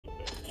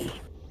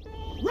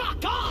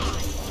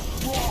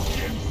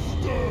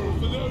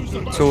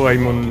So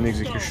I'm on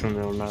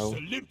executioner now.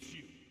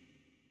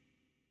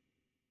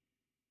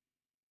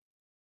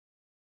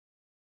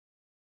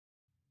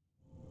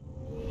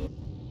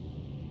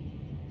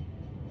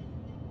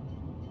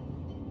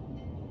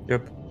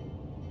 Yep.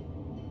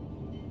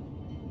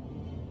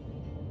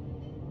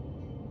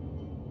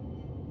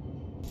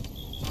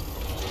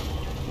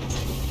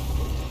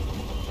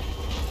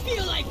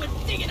 Feel like we're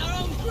digging our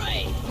own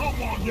grave.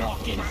 Come on,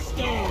 rockin'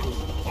 stone.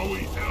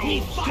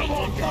 He fights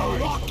and go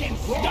rockin'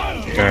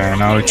 stone. Okay,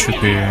 now it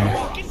should be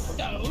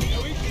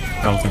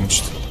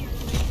salvaged.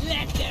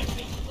 Let there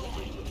be.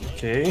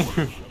 Okay.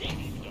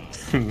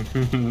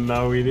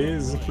 Now it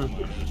is.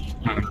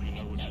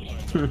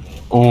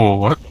 Oh,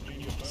 what?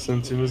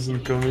 Sentinels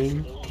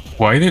incoming.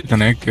 Why did the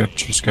egg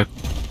just get...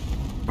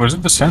 Was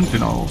it the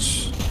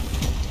sentinels?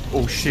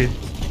 Oh shit.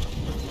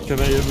 Can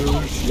I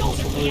ever shield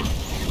somewhere?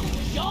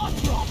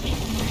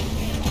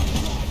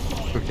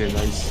 Okay,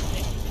 nice.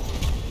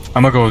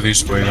 I'm gonna go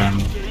this way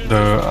then.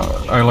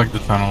 I like the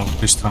tunnel,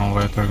 this tunnel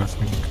better, I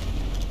think.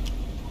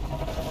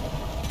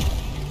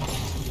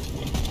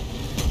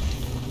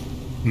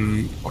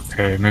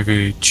 Okay,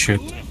 maybe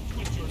shit.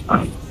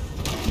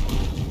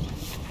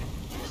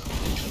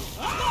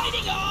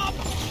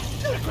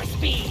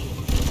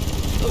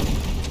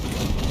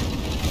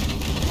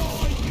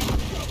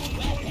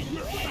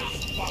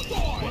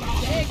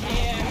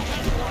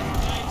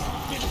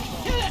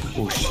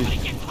 Oh shit.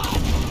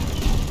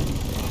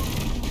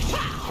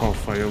 Oh,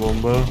 fire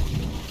bomber.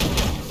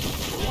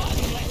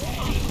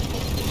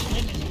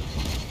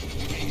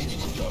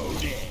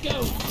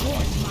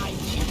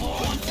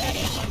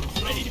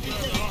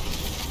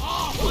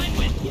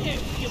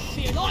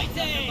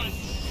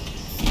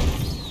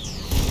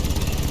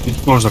 It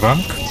close the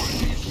bank.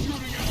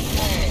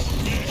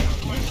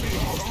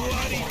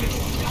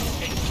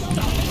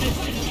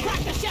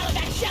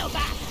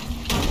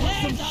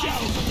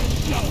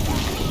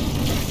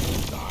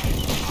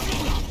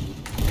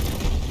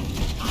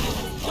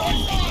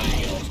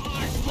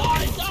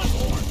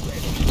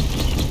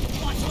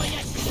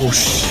 Oh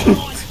shit.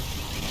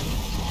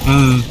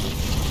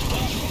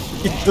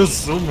 It does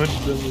so much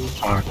damage.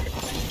 Fuck.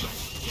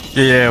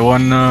 Yeah,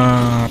 one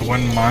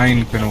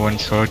mine can one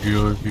shot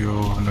you if you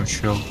have no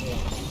shield.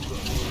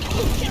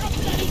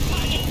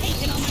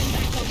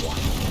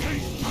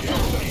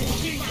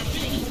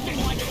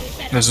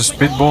 There's a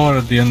spitball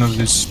at the end of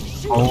this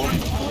hole.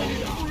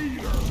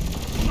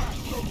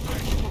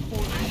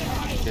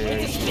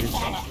 Okay,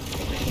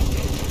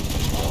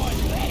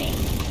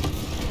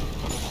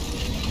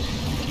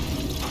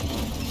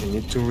 I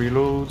need to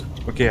reload.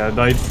 Okay, I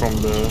died from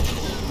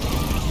the...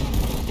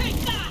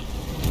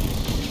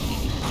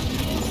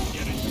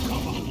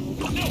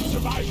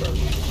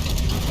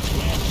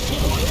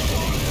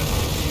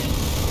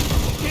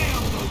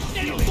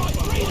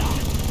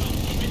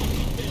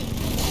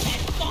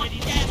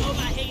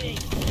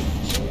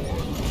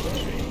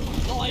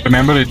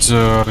 Remember, it's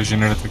a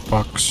regenerative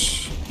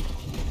box.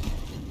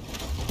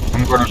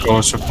 I'm gonna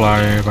go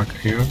supply back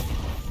here.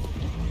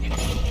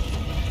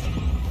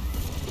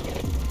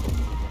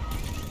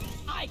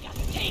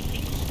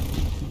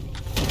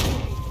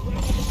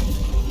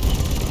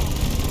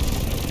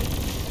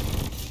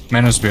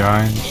 Menace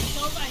behind.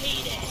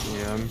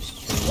 Yeah, I'm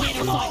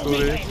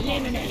through it.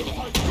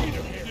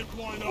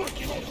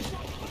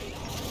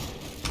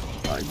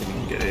 I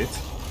didn't get it.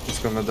 It's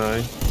gonna die,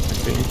 I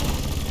think.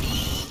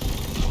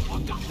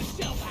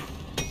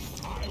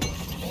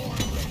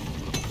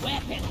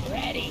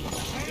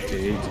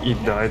 Okay, it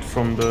died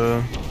from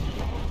the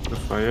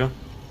fire.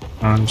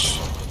 Nice.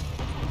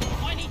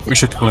 We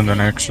should clean the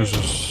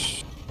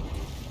nexus.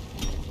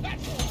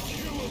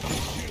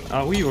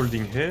 Are we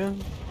holding here?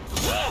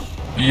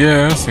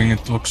 Yeah, I think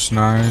it looks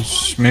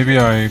nice. Maybe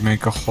I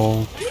make a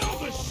hole.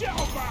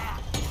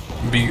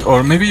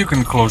 Or maybe you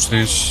can close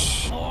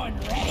this.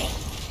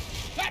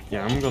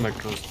 Yeah, I'm gonna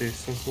close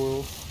this as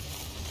well.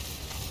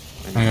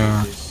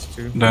 Yeah. This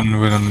too. Then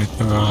we don't need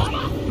to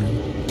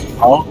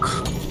Hulk.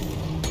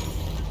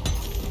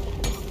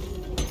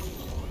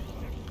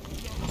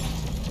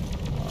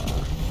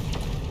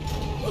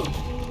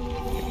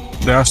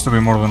 There has to be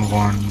more than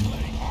one.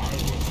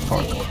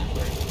 Fuck.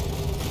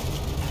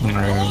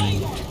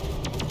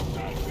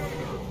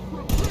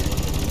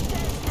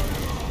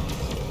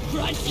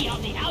 Crunchy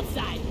on the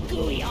outside,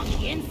 gooey on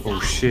the inside. Oh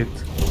shit.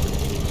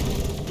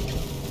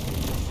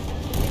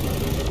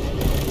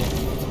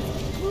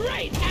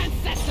 Great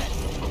ancestors!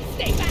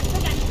 Stay back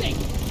from that thing!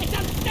 It's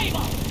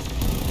unstable!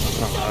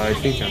 I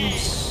think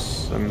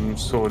I'm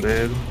so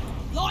dead.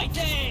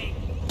 Lighting!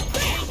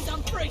 Bring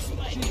some freak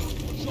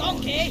space!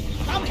 Donkey,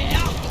 come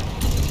here!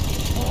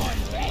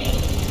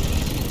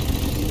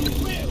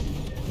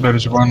 There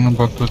is one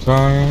about to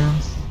die.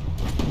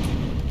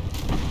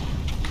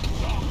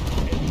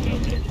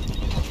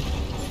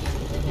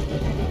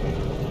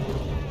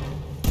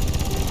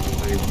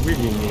 I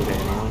really need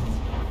ammo.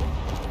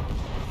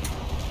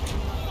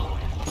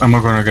 I'm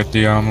not gonna get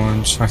the ammo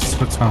inside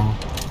the town.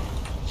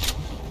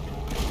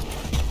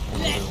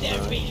 Let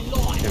there be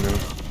light! You know,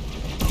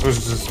 it was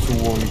just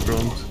 2 on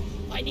grunt.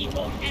 I need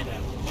more ammo!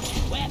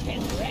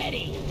 Weapon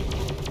ready.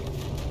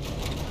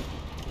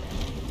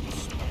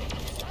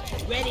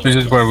 This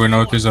is where we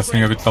notice a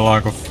thing with the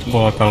lack of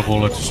volatile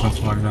bullets or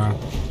something like that.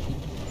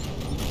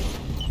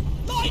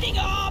 Lighting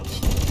up.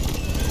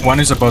 One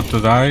is about to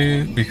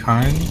die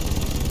behind.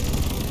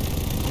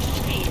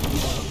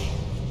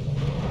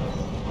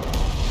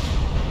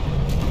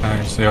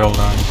 Nice, they all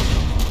died.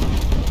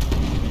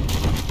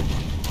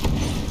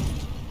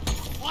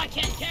 I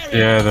can carry.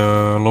 Yeah,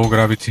 the low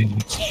gravity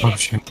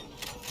option.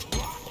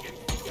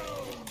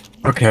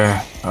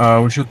 Okay,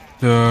 we should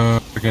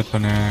get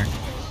an egg.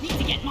 Need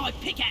to get my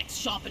pickaxe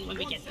sharpened when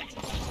we get back.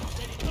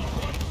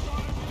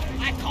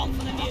 I call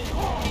for the mule.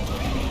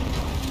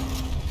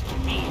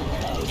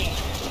 Reloading.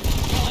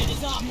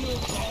 Lighters up.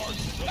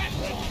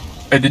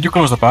 Hey, did you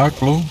close the back,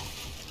 Blue?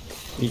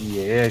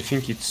 Yeah, I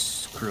think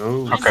it's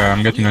closed. Okay,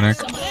 I'm getting an egg.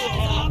 Some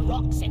of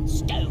rocks and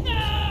stone.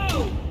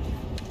 No!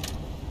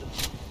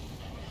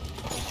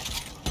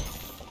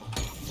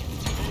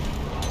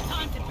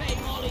 Time to pay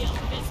Molly a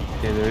visit.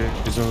 Yeah, there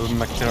is a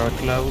Mactera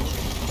cloud.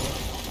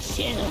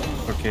 Chill.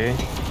 Okay.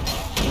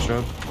 Good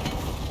job.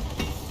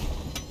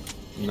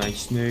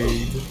 Nice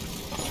nade.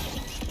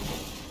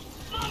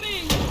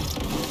 Mommy!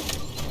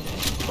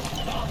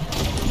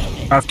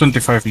 I have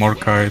 25 more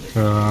kite,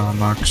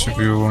 Max, if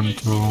you want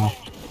to...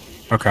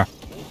 Okay.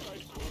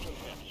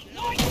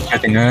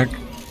 Getting egg.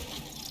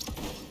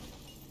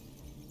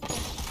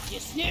 You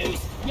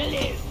snooze, you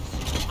lose.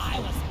 I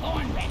was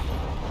born ready.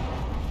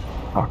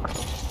 Fuck.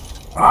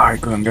 Ah, I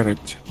couldn't get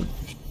it.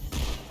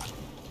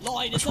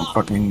 Light That's is up.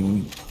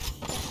 fucking...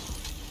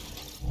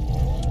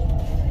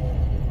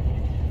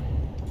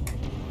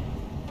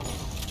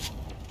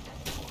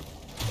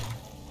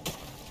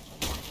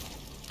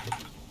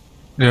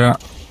 Yeah.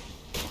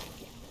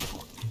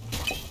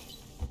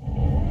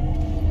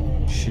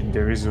 Shit,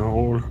 there is a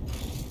hole.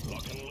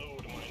 Lock and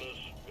load, miners.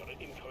 Got an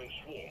incoming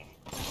swarm.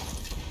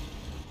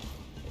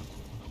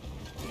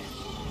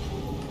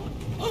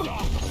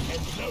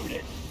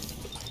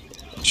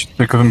 Shit,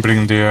 they couldn't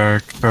bring the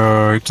egg.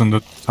 It's on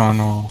the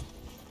tunnel.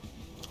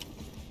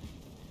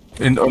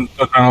 On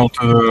the tunnel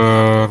to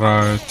the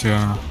right,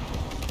 yeah.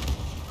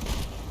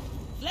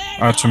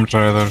 I had some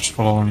traders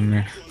following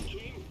me.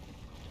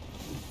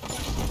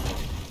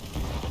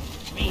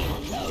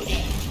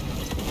 Reloading.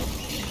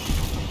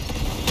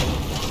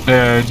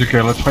 Yeah, it's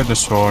okay, let's fight the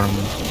swarm.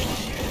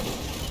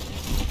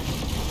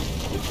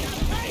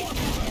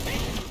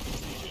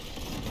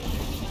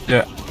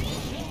 Yeah.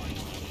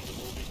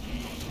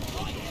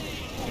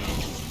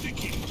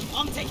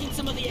 I'm taking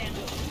some of the ammo.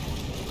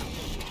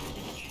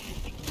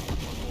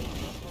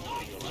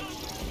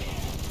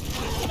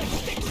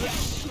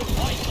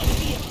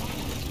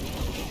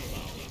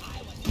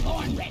 I was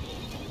born ready.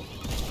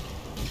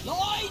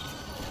 Lloyd!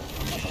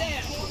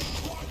 There!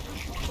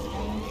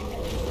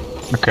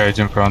 Okay, it's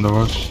in front of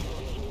us.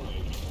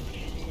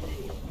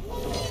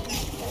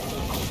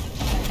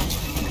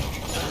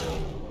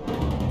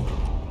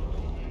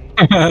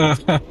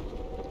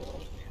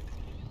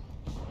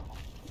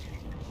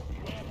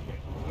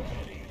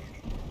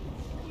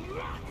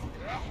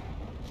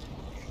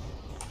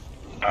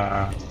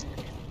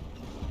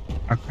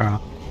 Okay.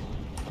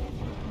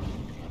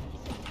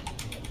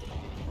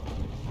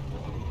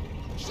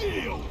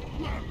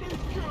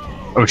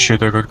 Oh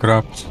shit, I got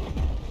grabbed.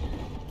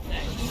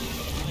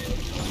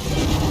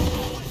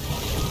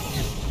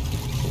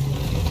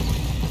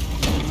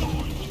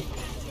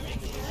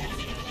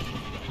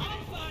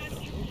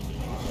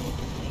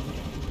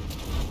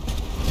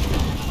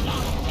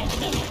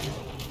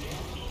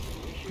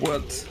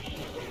 What?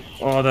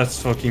 Oh,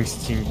 that's fucking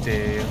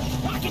Stingtail.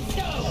 Rocket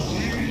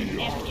stove!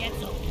 Never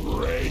gets old.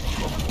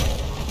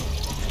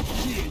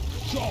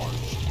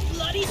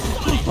 Bloody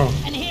Sonic!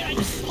 Oh. And here I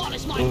just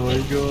polish my Oh my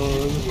fist.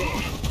 god.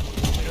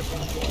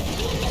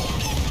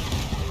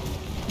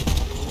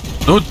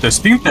 Dude, the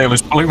Stingtail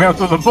is pulling me out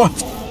of the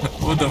boat.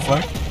 What the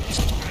fuck?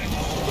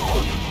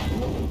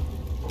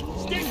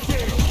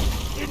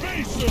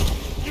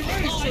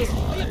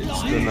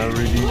 It's gonna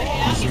really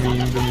ease me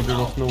in the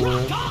middle of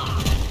nowhere.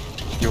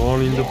 You're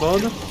all in the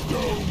pod?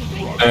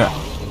 Yeah.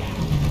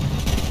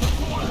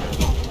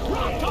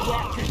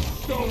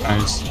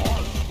 Nice.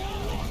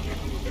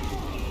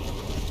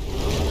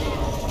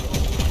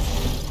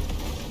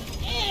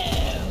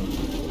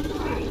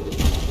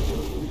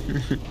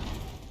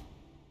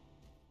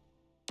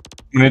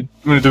 We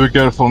need to be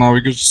careful now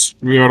because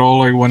we are all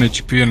like 1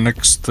 HP and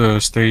next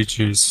stage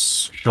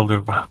is shoulder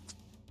back.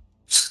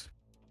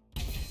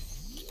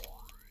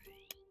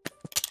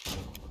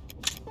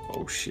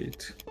 Oh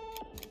shit.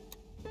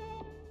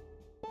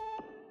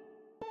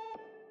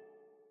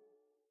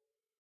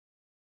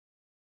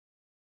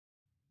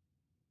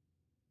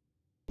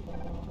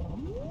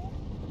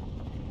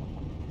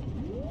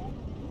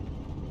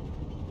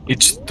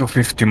 It's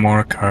 250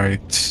 more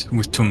kite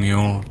with 2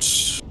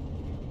 mules.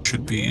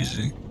 Should be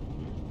easy.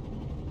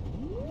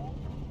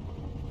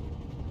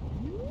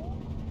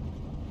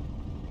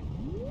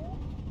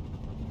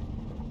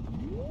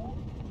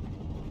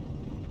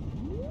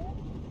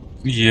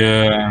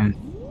 Yeah.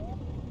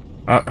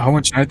 How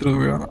much nitro do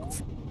we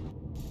have?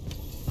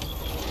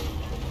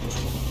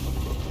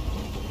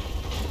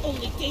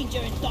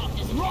 danger and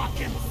darkness. Rock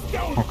and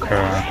stone.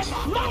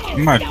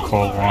 Okay. Might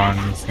call one,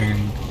 I think.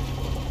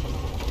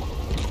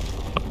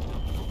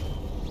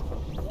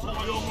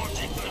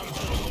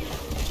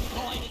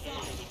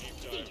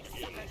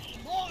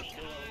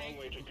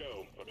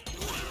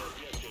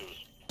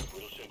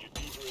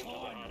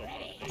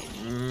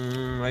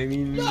 I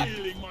mean...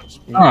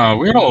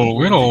 We're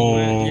all...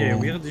 Yeah,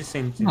 we're the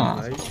same team,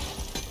 right?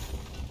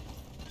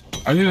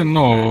 I didn't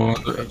know.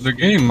 The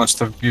game must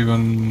have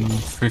given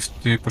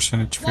 50%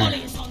 HP.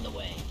 Wally is on the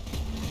way.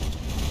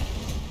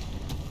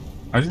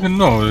 I didn't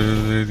know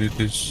they did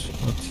this,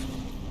 but...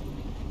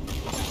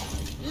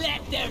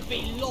 Let there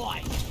be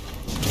light.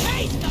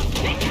 Face the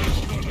kicker.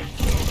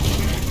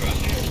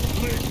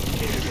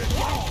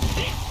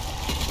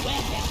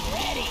 Weapon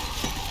ready.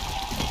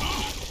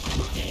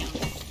 Damn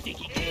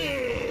sticky.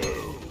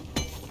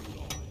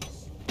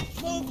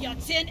 Move your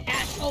tin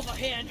ass over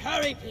here and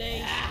hurry,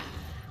 please.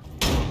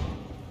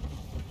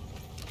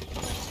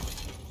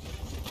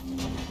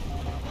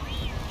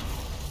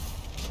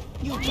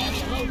 You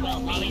very well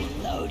be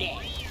loaded.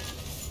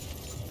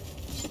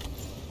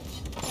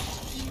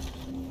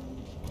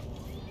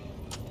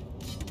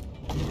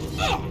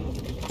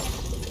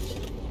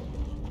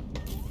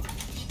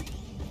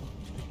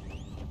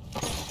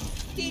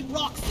 Deep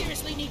Rock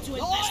seriously need to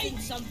invest in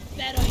some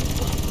better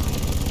equipment.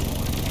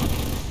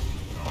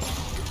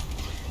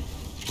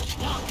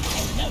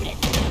 Loaded.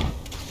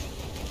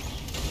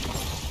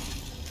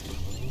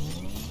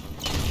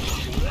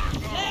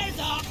 There's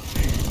up.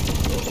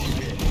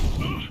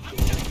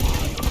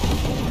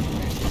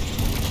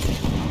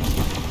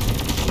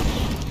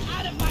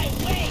 Out of my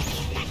way.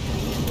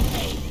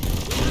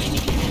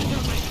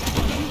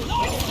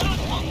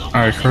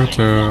 I heard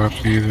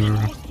either.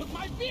 Put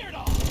my beard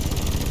on.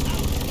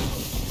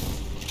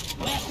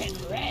 Weapon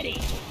ready.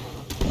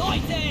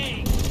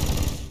 Lighting.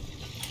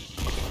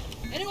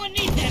 Anyone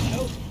need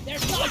ammo?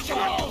 There's not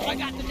ammo. I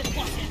got the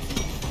deposit.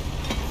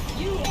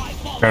 You I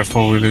follow.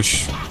 Careful with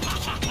these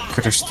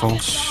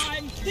crystals.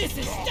 This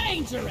is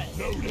dangerous.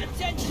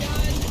 Attention.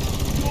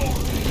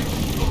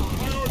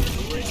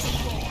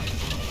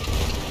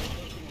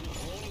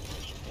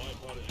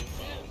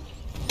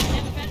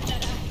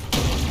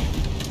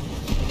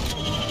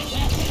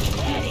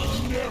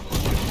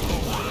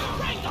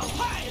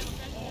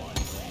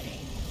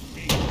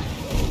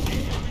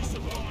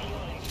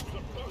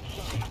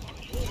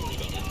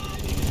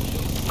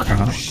 Okay,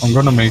 I'm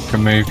gonna make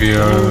maybe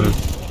a...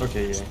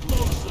 Okay, yeah.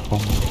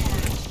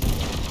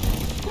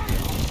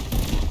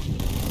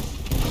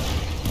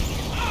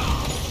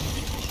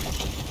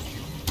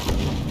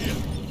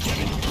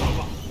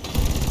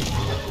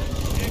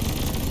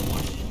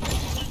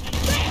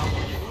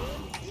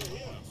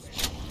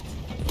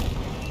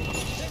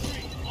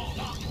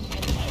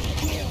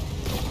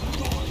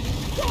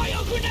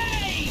 Cryo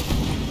grenade!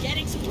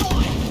 Getting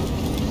supplied!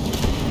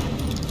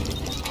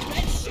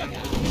 Red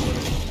sugar!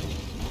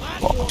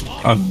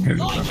 I'll get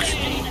it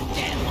actually.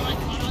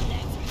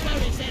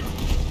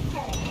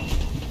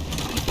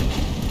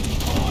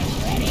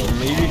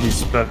 Maybe this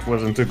splat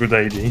wasn't a good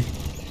idea.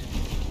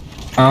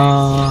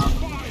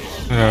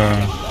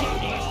 Yeah.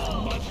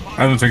 I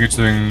don't think it's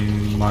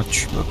doing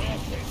much, but...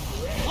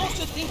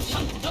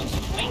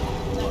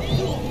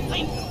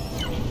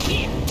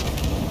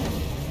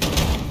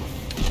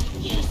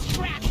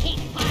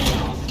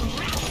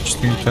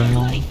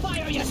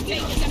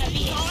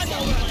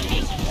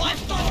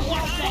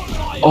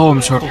 Oh,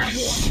 I'm sorry.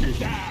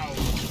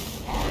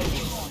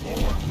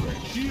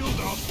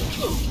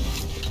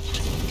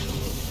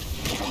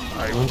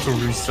 I want to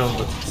restart,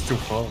 but it's too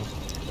far.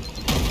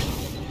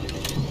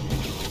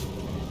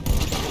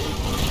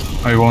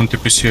 I won't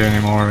TPC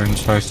anymore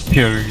inside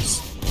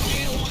theories.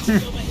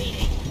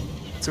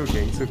 It's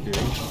okay, it's okay.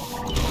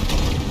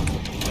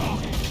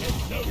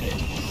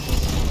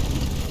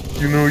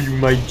 You know, you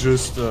might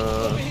just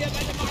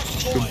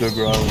shoot the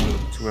ground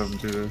to have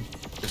the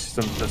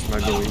system plasma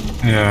going.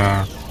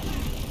 Yeah.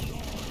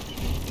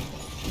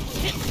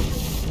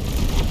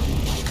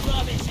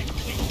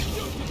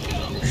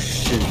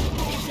 Shit.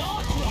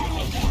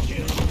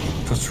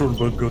 Control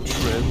bot got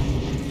shred.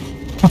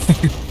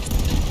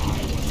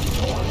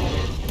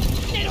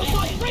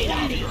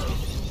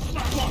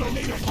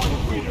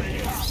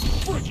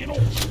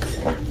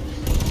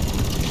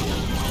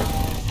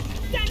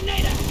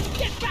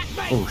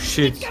 Oh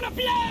shit.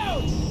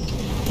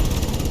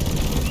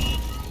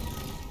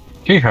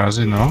 He has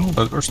it now,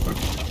 but we're stuck.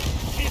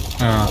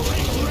 Yeah.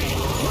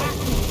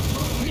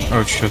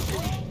 Oh shit.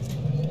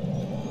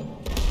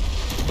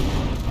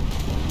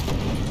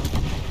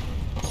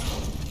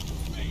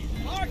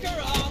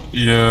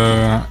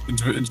 Yeah,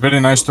 it's very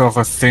nice to have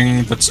a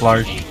thing that's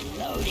like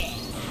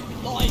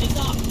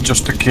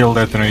just to kill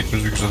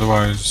detonators, because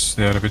otherwise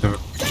they are a bit of a...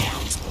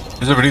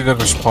 There's a breather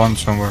respawn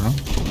somewhere, no?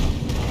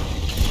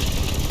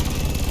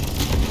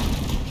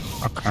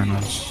 Okay,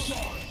 nice.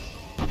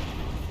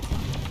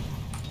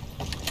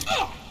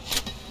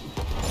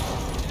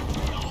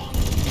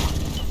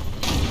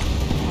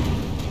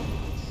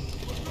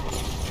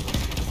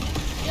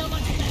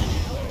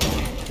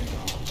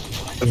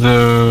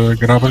 The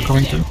grabber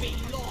coming too?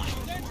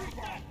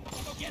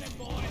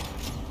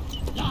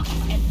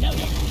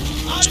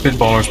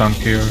 Spitballers down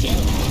here.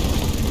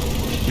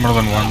 More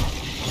than one.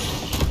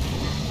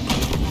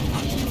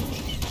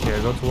 Okay,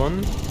 I got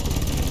one.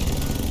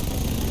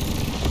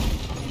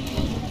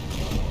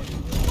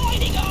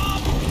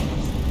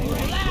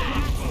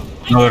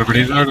 Another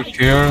breeder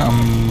here.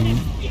 I'm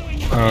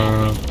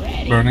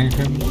burning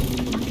him.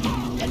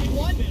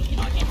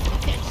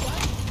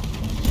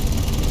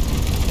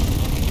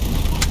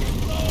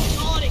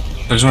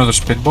 There's another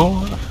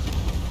spitball.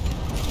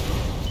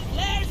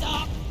 Flares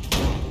up.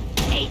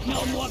 Ain't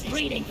no more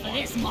breeding for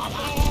this mother.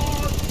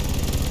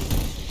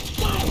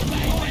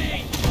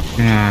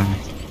 Yeah.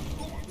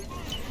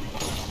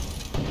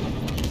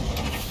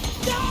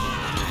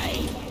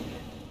 Die!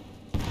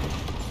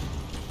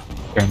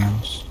 Okay,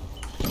 nice.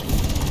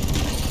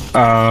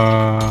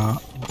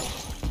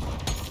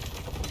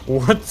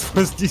 What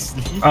was this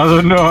lead? I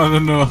don't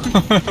know.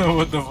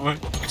 What the fuck?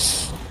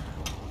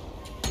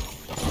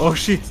 Oh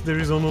shit, there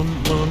is one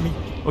on me.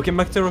 Okay,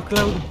 Mactero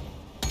Cloud.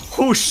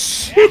 Oh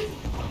shit!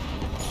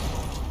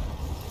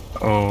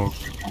 Oh.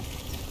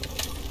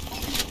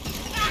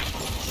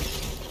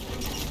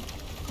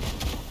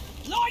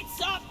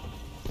 Lights up!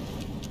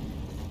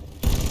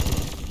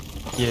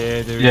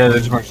 Yeah, there is Yeah, one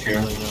there's one right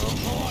here. now.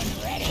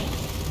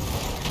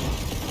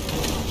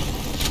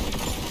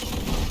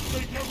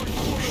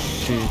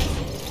 Shit.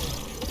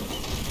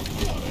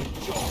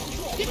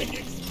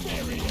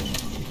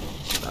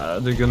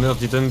 The gunner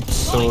didn't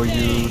saw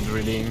you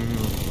drilling.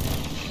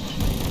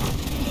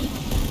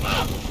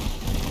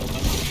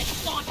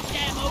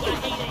 Goddamn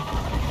overheating!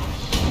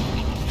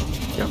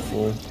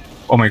 Careful.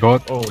 Oh my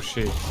god. Oh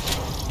shit.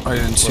 I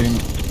didn't see him.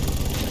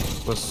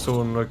 Was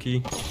so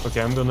unlucky.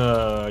 Okay, I'm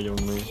gonna Ion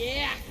me.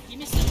 Yeah, give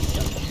me some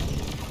sugar.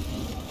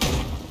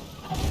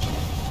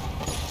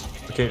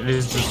 Okay,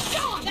 let's just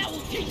God, that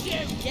will teach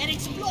you! Get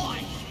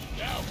exploit!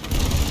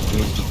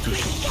 need to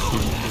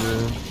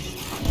shield.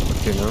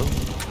 Okay, no.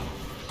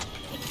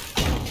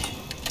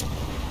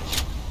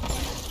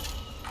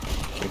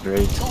 Okay,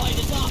 great. Light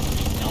is up!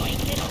 Annoying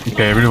little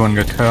Okay, everyone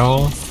got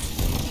health.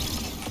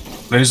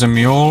 There is a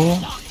mule.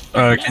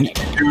 Can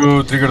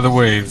you trigger the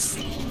wave?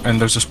 And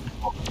there's a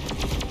spitball.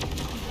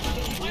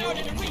 I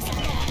ordered a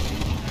resupply!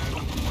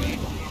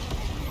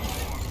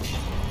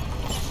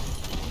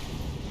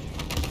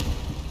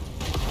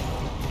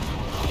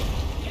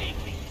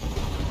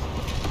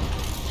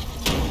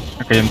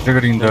 Okay, I'm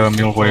triggering the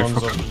mule wave. Tons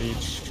Okay. of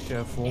leech.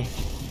 Careful.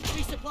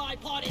 Resupply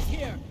pod is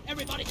here!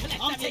 Everybody collect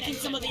I'm taking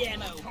some of the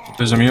ammo!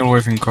 There's a mule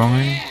wave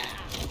incoming.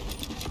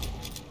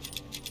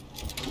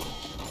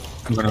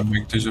 I'm gonna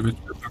make this a bit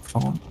better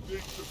phone.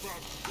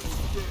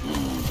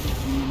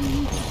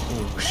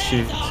 Oh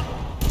shit.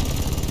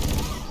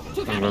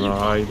 I'm gonna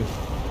hide.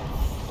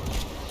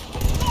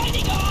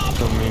 Lighting up!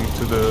 Coming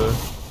to the...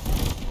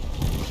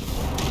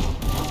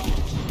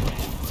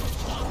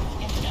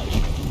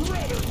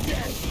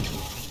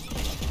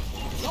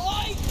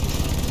 Light!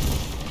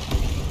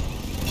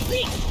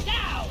 Leak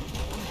down!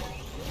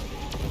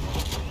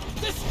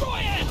 Destroy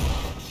it!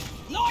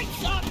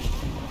 Lights up!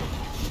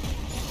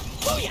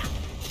 Booyah!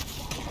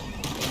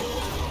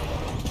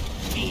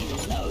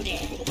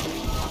 Reloaded!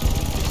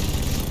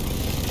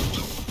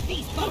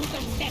 These boats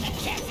don't stand a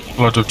chance against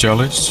A lot of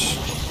jellies.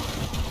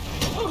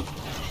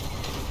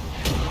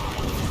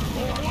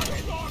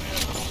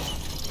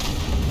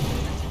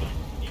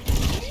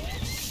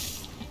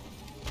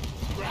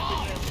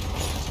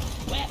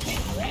 weapon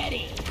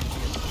ready!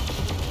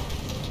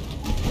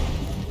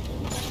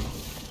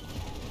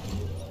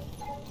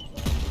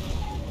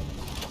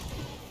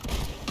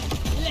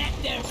 Let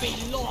there be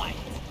light!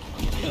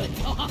 Good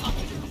dog!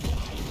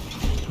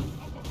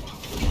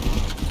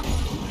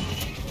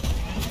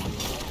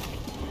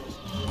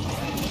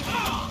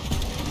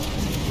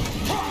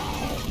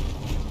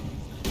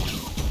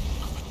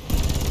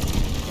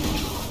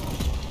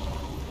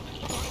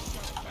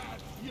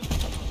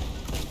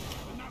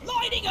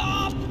 Lighting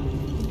up!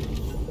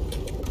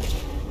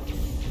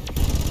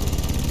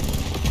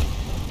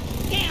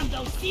 Damn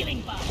those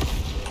ceiling bugs!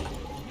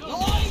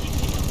 Light!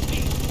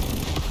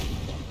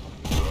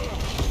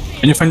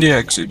 Can you find the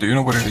exit? Do you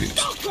know where it is?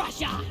 Skull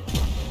crusher!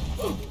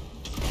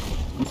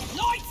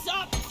 Lights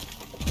up!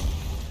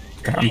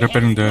 Okay, I'm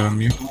preparing the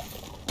mule.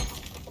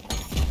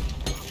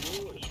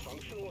 Fuel is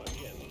functional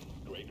again.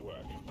 Great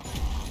work.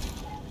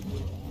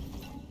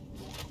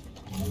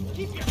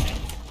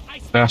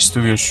 There has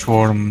to be a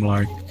swarm,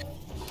 like,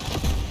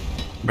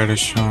 very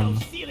soon.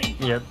 Ceiling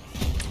Yep.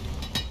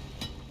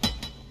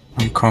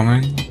 I'm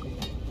coming.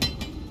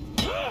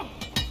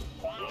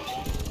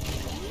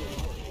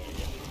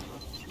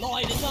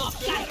 Light is up!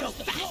 Gotta go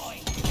the back!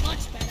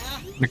 Much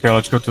better! Okay,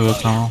 let's go to the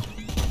tunnel.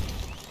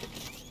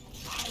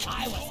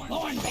 I was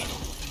born ready!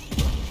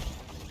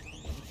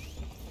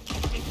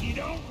 If you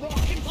don't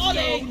rock and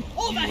Ollie!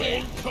 Over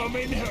here!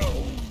 coming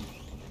home.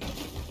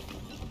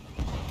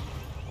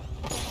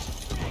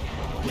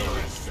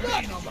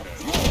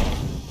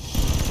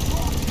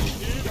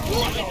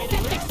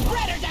 Septic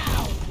spreader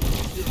down!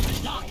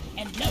 Lock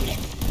and load it!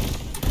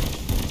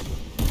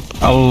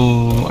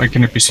 I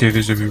can NPC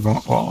this if you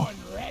want. Well,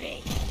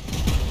 Ready.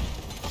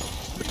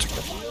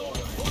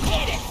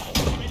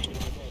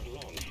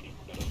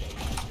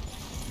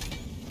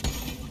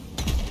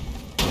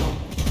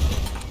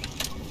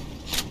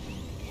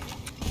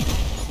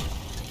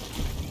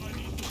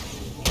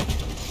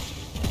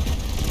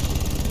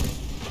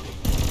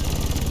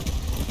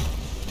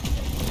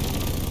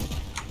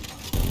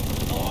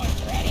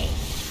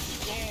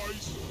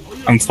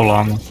 I'm full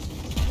armor.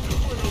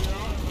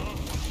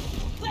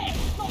 Claire,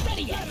 not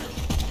ready yet.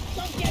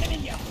 Don't get him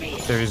in your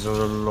face. There is a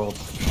lot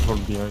of people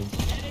behind.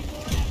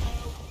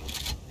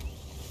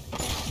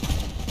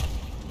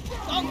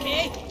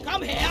 Donkey,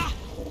 come here.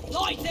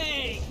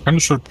 Lighting. Kind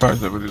of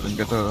surprised that we didn't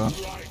get a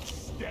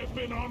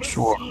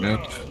sword yet.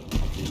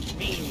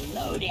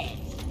 Reloaded.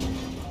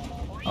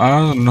 I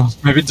don't know.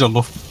 Maybe it's a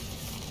lot.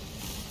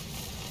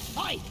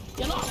 Hi,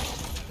 you're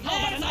lost. How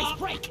about a nice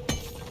break?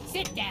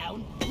 Sit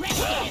down,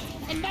 rest a bit,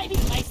 and maybe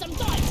play some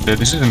dice. Yeah,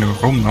 this is a new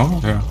room, no?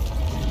 Yeah.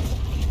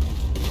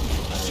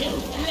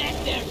 Shoot,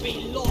 let there be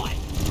light.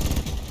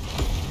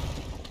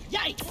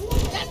 Yikes!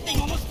 That thing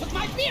almost took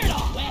my beard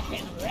off.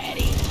 Weapon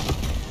ready.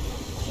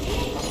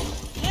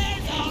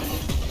 There's up.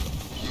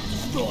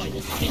 Destroy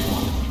the spin.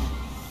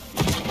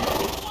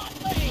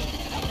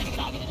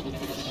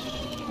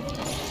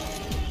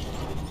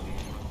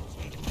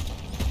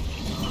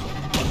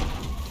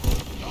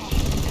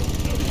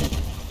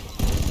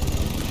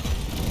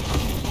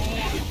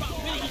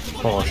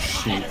 Oh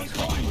shit.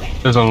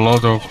 There's a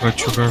lot of red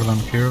sugar down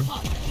here.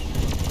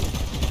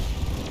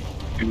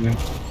 Yeah.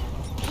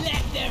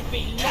 Let there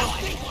be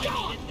light.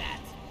 I needed that.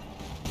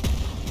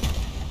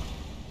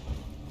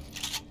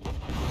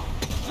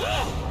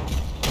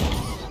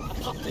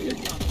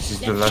 This is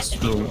the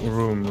last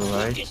room,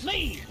 right?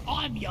 Leave.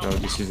 I'm your No,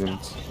 this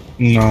isn't.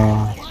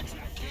 No.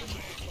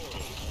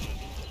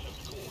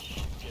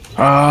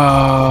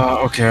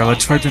 Okay,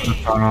 let's fight in the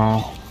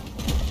tunnel.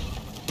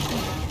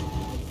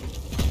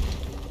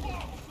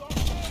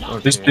 Okay.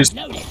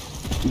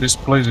 This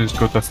place is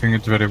good. I think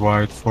it's very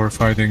wide for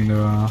fighting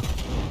the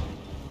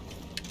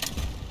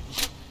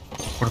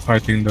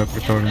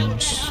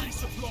Praetorians.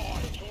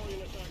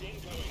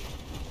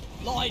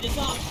 Light is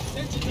up.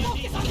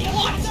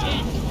 What's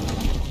it?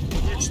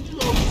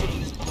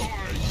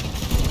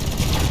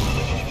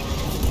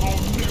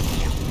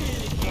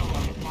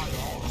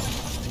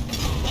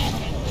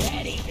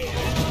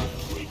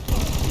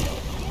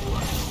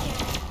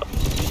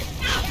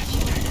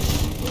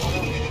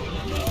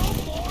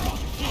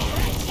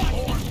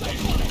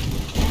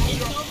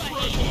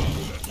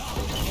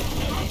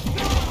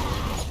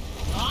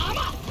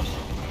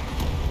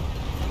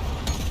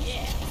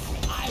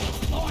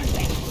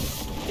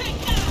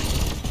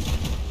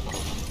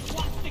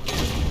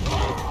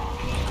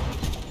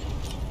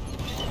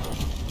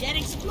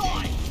 Getting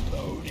sploy!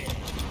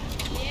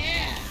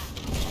 Yeah!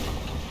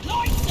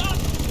 Lights up!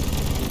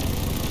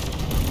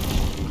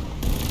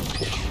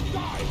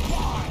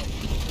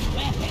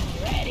 Weapon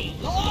ready!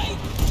 Light!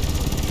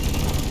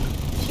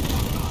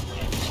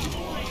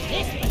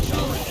 This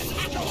patrol is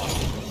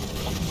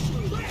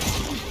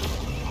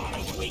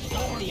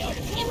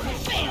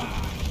fail!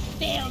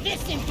 Fail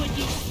this input,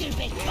 you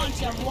stupid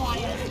bunch of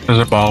wires! There's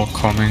a ball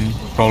coming,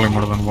 probably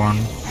more than one.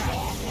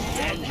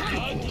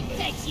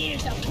 Takes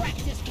years of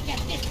practice to get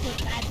this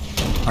good, lad.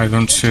 I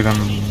don't see them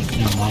in the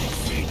map.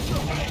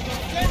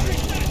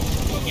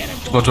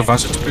 Lots of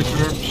acid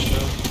creatures.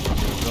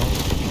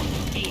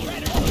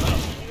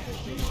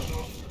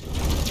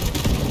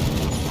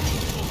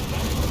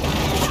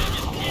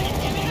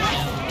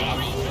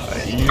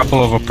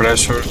 Couple of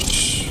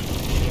oppressors.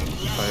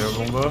 Fire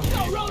bomber.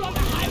 Roll on the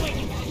highway,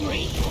 you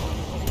freak!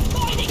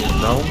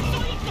 Now. Over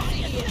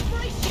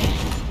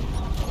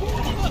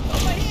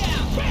here!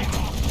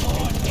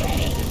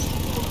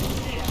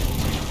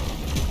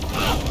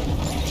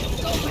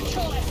 Go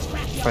patrol that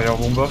scrap yard. Fire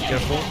bomber,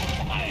 careful.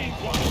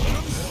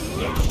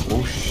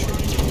 Oh shit.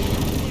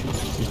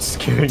 It's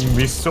scaring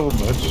me so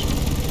much.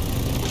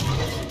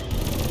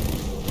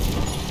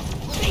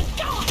 Be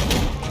gone!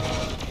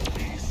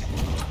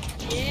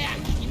 Yeah,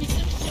 give me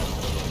some show.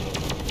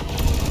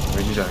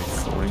 Where did I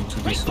fall into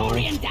this hole?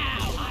 Praetorian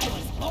down! I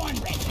was born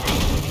ready.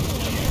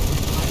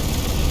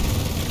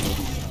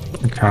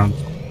 I can't.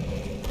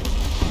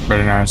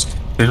 Very nice.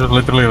 This is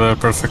literally the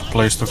perfect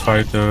place to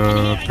fight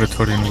the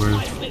Praetorian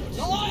with.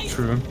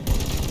 True.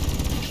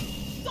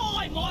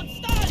 Die,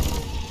 monsters!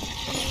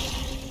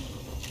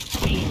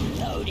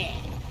 Reloaded.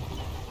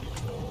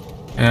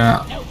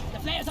 Yeah, No, the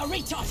flares are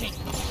recharging.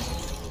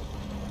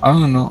 I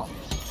don't know.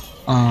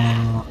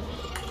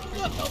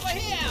 Look over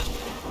here!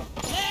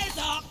 Flares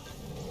up!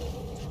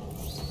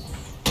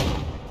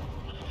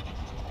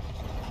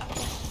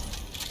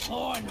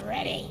 Horn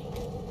ready.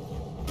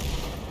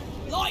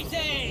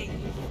 Lighting!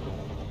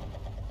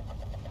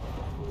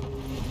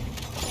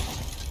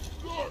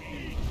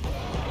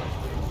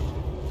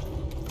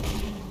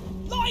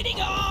 Lighting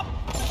up!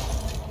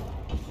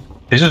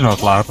 This is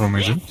not loud room,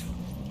 is it?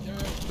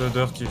 The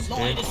dirty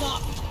Light escape. is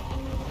up!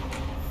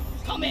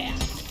 Come here!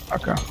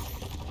 Okay.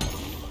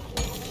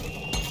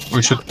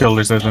 We should kill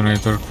this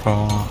detonator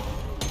for...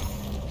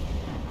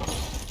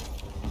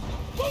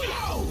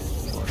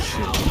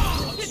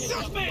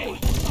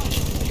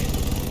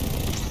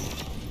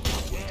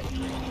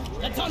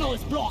 The tunnel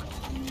is blocked.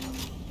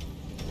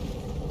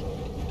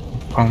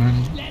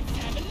 Coming. Let's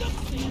have a look.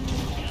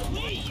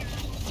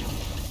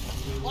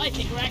 I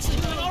think we're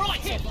actually doing all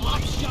right so far.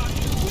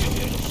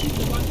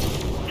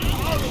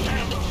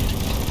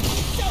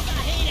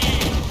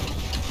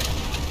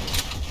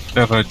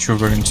 There's a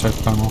sugar inside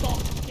tunnel.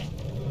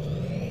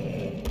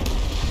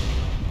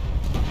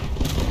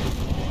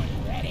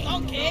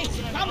 Okay,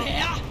 come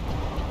here.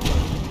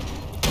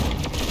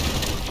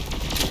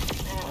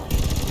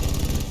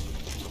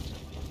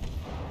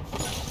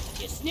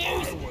 You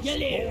snooze, you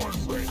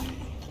lose.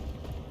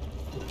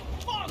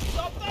 Fuck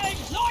something!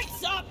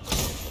 Lights up!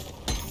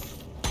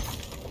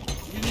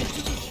 You need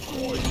to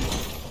destroy it.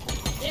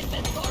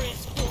 Inventory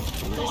is full.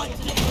 Light to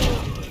the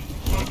field.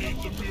 I need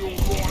the mule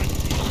right.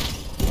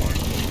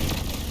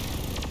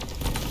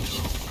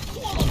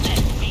 All of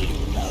them be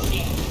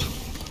loaded.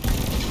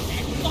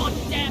 That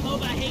goddamn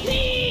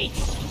overheat!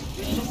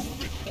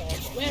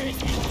 Where is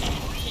that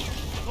damn thing?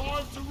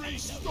 Time to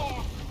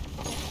restock.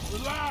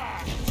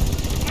 Relax.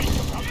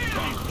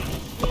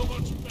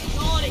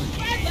 Naughty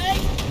Bradley!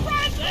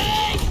 Bradley!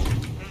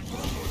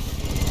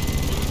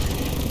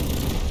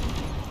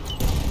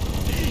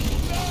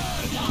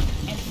 Lock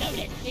and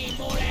loaded. Need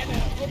more ammo.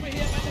 Over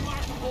here by the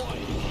marker boy.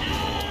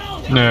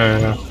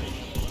 Yeah.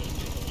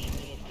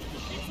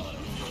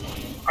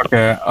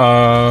 Okay,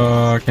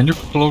 can you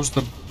close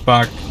the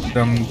back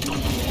them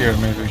here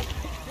maybe?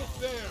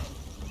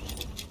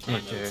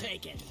 Okay.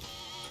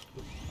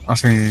 I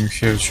think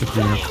here should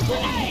be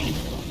okay.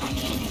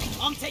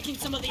 I'm taking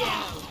some of the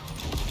ammo.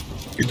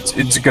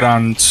 It's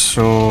grand,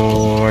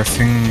 so I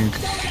think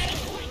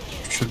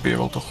should be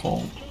able to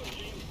hold.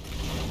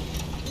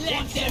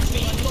 Let there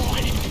be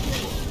light.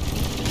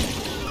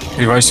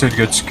 If I say it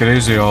gets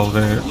crazy, I'll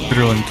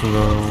drill into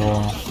the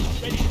wall.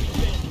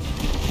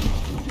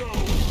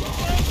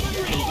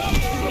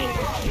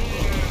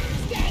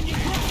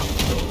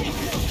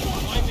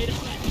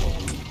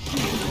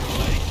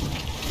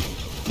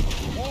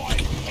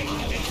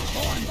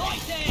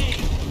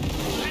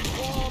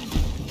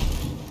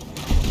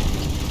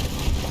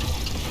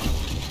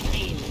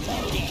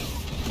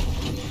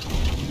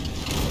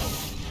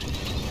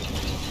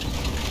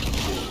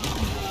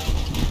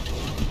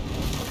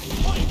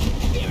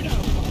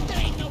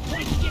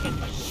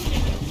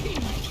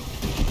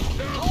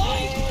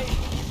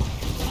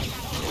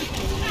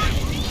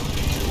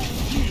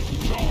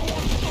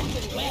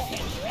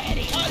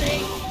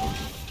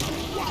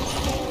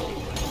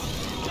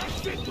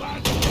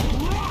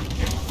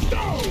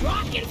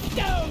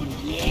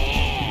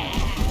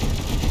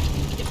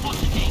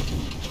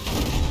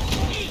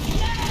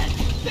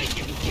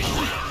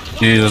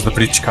 Jesus, the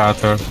bridge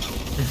cutter.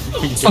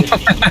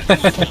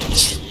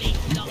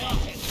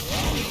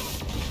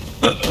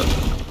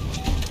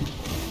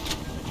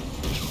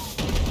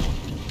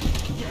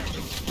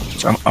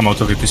 So I'm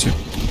out of EPC.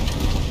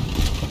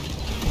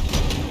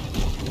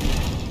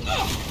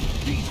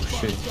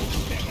 Shit.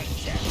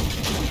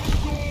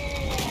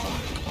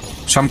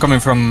 So I'm coming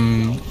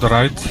from the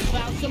right.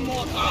 Found some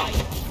more guys.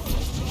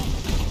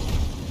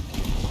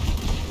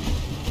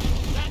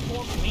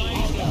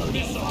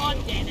 This on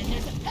then, and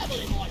there's a pebble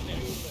in my boot.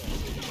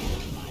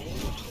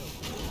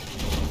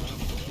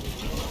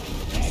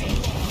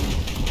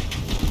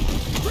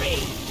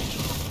 Freeze!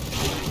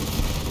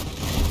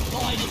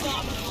 Line is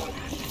up.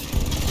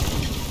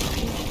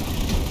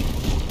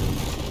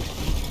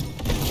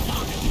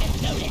 Lock and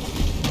load it.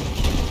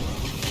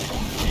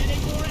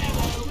 Getting more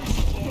ammo.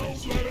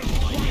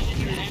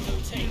 Ammo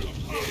taken.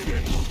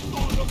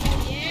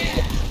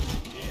 Yeah!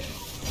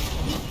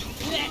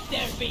 Let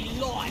there be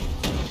light.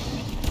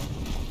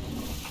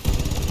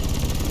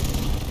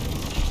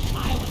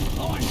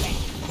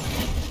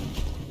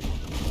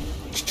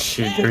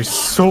 Shit, there's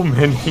so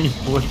many.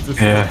 What the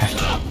Yeah.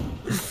 fuck?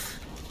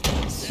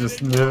 It's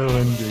just never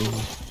ending.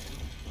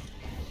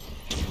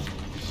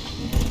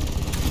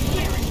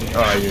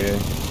 Oh yeah,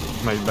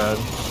 my bad.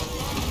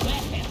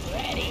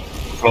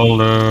 Well,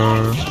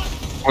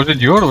 was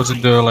it you or was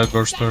it the light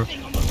burster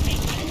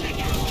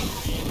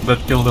that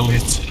killed the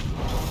lead?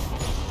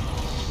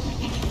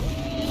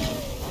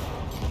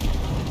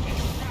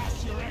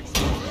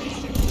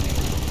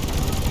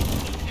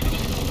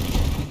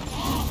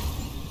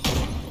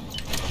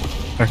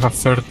 I have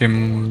 30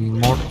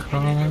 more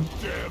cards.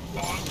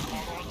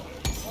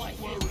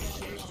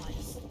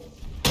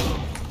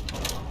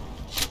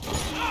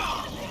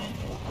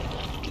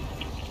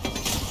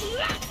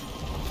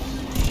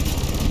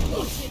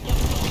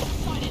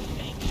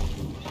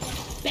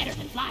 Better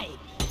than flying.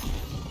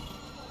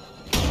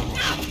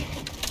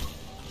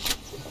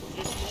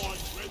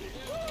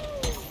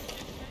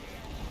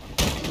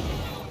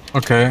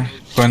 Okay,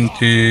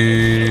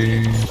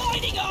 28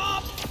 Lighting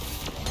up.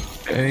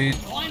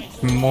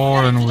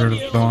 more and we're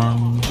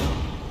done.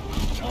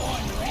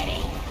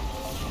 Ready.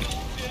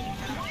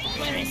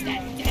 Where is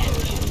that damn?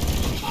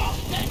 Oh,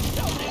 that's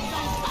so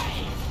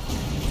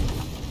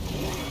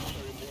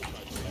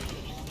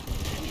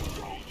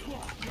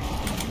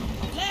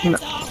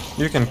Hands up!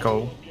 You can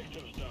call.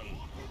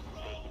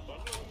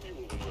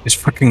 These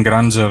fucking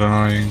grunts are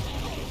annoying.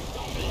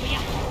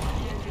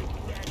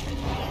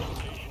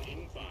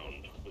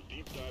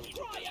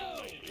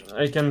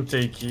 I can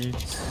take it.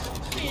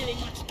 Really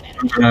much better.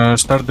 I'm gonna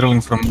start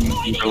drilling from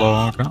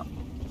below, okay?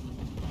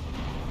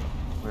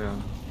 Yeah.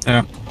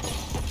 Yeah.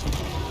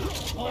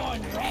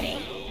 Horn ready.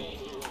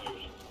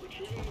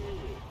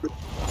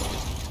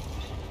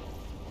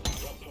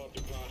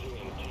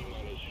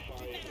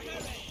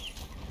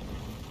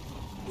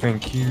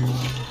 Thank you.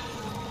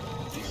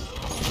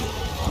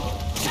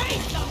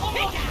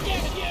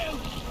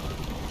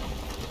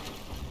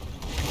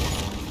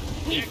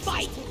 We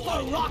fight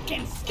for rock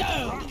and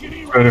stone!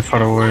 Very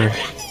far away.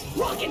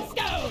 Rock and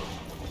stone!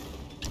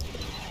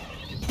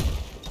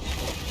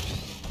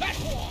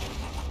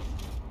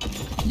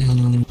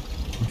 Mm.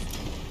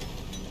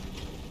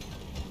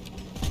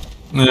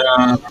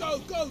 Yeah. Go,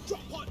 go!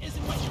 Drop pod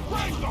isn't what you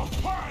bring the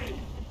pain!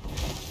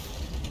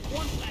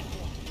 One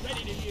platform,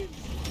 ready to use.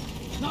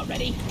 Not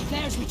ready.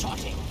 Flares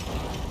recharging.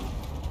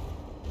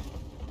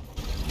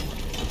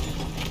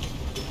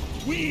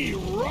 We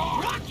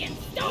rock! Rock and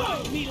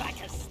stone! Me like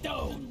a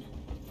stone!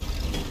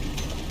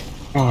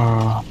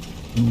 I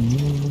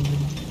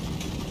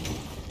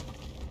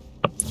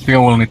think I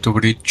will need to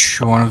breach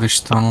one of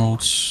these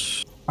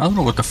tunnels. I don't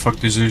know what the fuck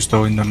this is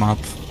though in the map.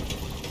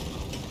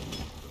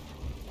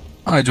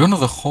 Ah, it's one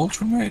of the holes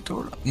we made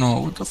or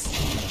no, what the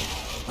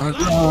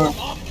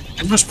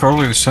it was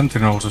probably the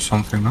sentinels or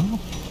something, no?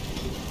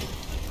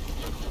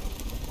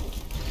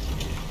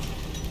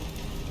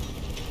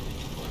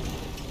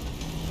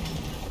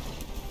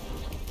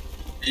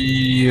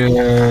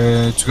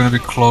 Yeah, it's gonna be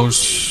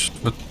close,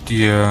 but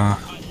yeah.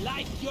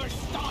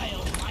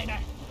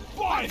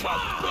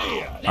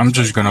 I'm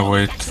just gonna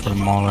wait for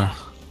Molly.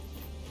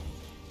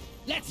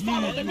 Let's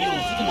follow the music.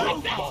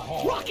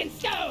 Rock and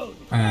stone.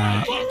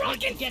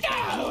 Rock and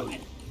stone.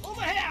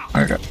 Over here.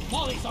 Okay.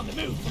 Molly's on the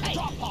move. Hey.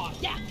 Drop pod.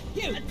 Yeah.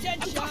 You.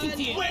 Attention. I'm talking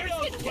to you. Where is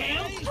this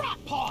damn drop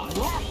pod?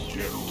 Rock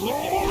and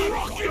roll.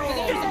 Rock and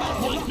roll.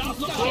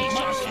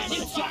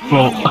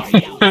 Well,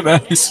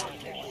 nice.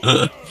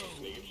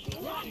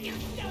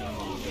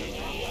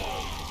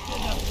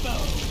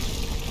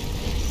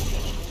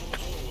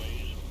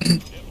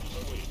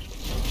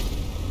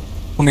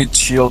 Who needs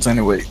shields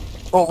anyway?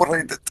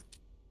 Overrated.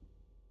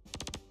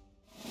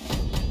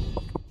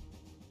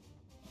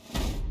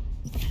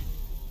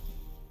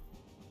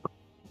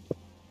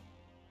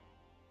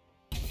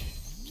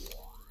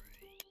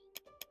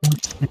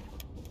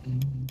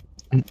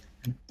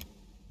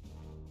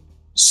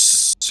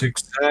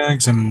 Six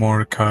eggs and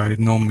more kite,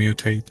 no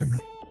mutator.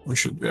 We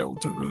should be able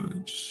to do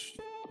this.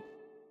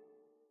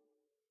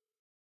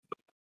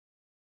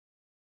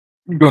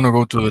 I'm gonna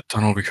go to the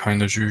tunnel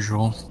behind as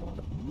usual.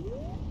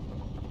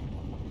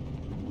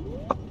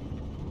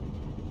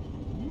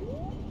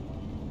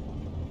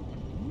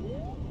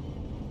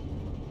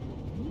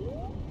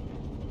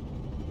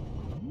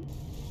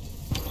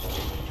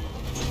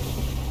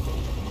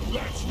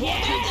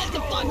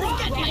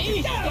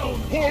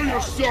 Pull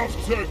yourself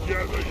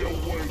together, you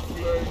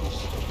weaklings!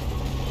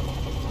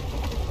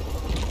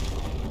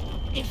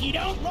 If you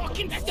don't rock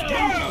and stone,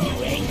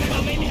 you ain't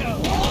coming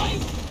home.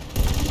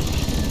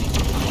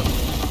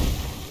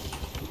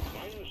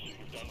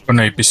 On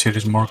APC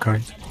there's more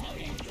kite.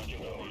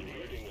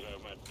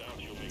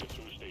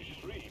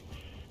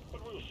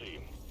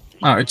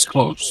 Ah, it's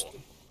closed.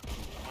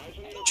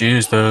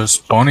 Jeez, the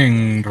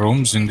spawning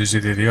rooms in this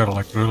EDD are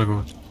like really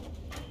good.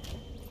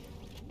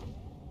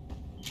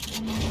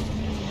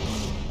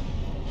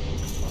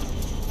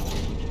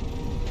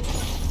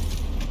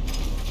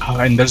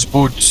 And there's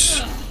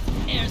boots.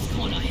 Air's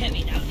kinda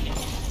heavy down here.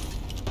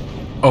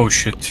 Oh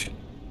shit.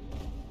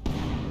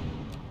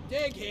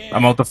 Dig here.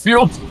 I'm out of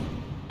fuel.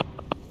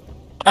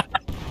 I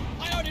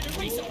ordered a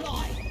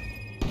resupply.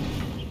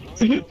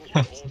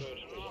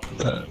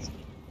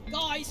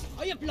 Guys,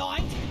 are you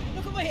blind?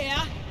 Look over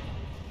here.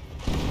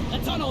 The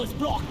tunnel is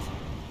blocked.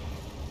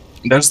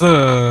 There's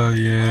the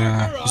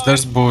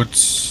there's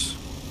boots.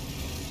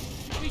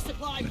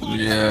 Resupply.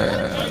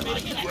 Yeah.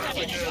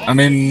 I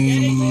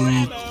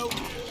mean,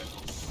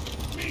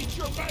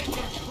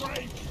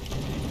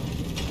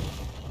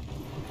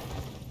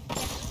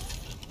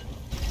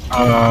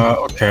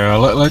 okay,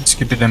 let's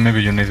keep it then.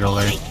 Maybe you need a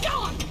light.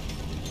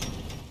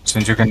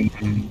 Since you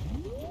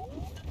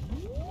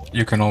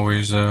can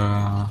always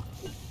go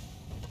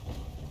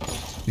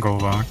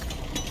back.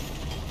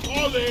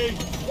 Ollie,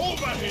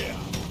 over here!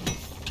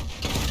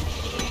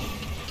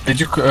 Did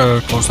you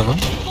close the door?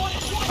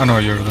 Oh no,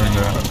 you're doing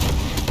that.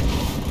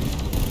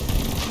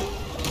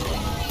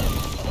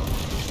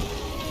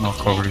 Not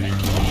cover you.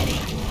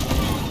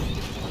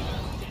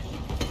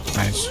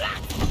 Nice.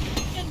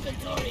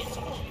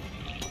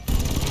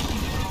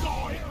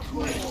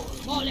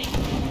 Molly,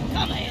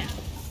 come here.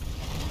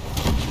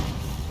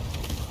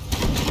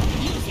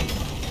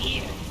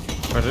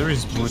 But there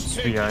is boots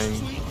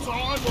behind.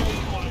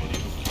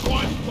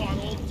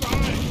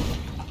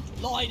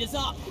 Light is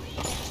up.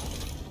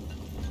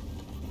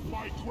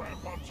 My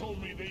grandpa told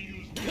me they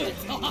used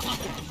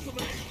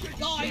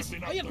Guys,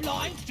 are you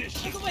blind?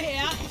 Look over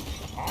here.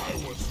 I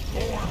was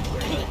born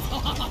ready.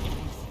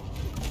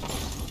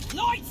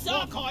 Lights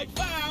up! I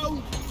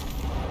found!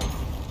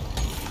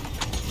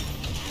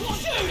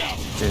 Shoot it!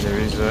 Okay, there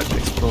is an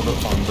exploder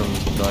on them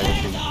to die, I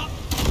Hands think. up!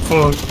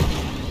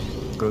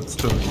 Fuck! Good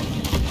stuff.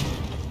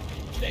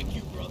 Thank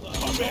you, brother.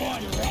 I'm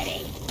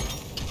ready.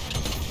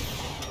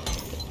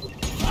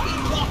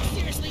 Rock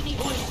seriously need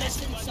to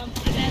invest in some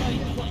better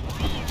equipment.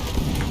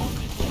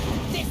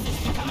 This is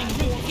becoming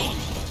routine.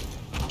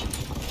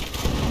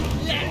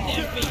 Let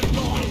there be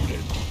light.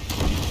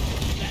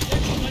 Let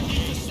everyone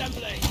need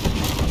assembly.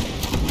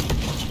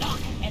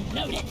 Lock and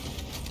load it.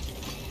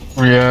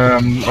 Yeah,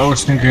 I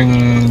was thinking.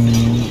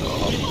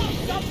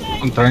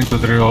 I'm trying to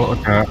drill.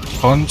 Okay,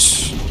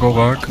 punch. Go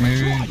back,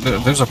 maybe.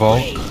 There's a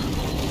bulk,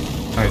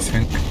 I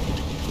think.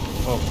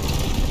 Oh.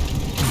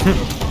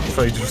 If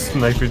I just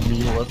sniped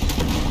me, what?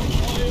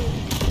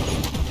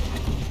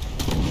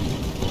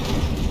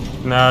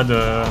 Nah,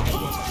 the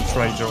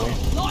Trijo.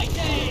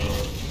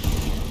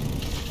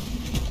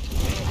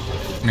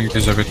 Make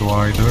this a bit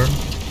wider.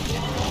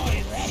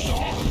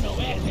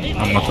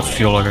 I'm not a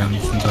fuel again.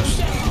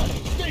 Fantastic.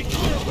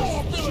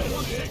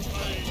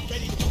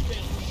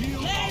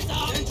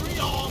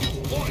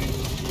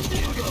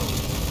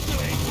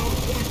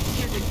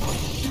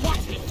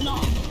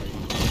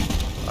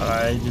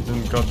 I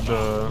didn't got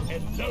the...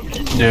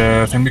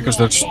 Yeah, I think because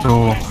that's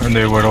two and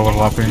they were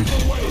overlapping.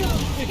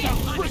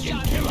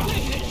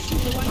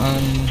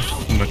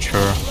 I'm not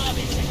sure.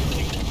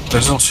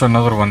 There's also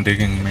another one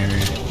digging, maybe.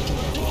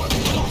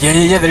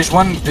 Yeah, there's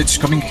one. It's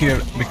coming here.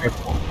 Be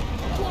careful.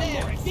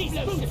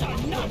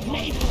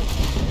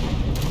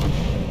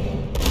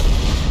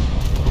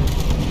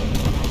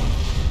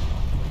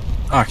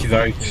 Ah, he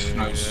died.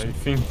 Nice. I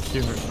think he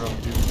was from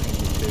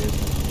dead.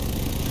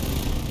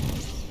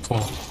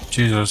 Oh,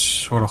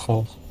 Jesus, what a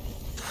hole.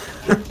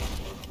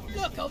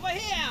 Look over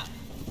here.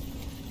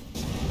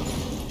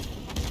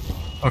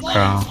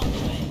 Okay.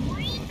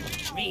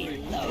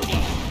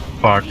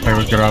 Fuck, I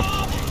will grab.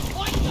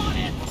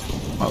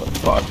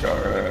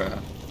 Motherfucker.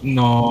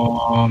 No,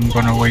 I'm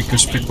gonna wake a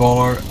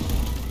speedballer.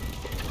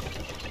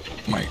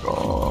 My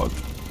god.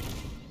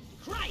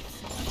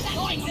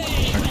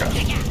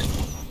 Okay.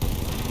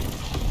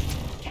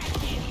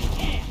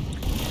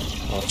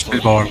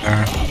 Speedballer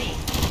there.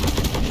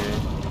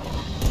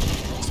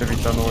 It's a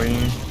bit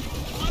annoying.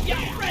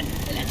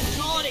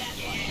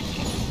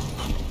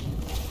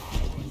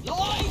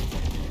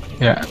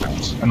 Yeah,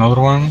 nice. Another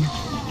one.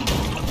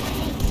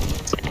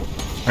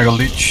 I got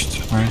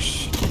leeched.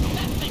 Nice.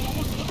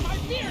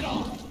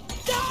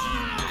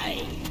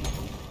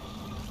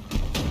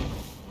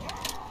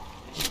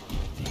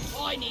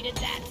 I needed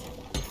that.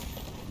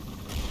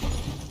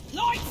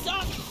 Lights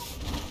up.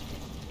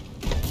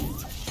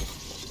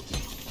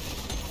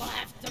 We'll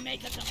have to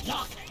make us a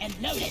block and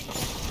load it.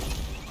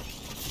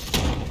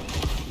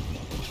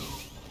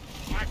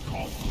 I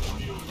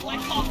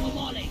call for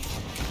Molly.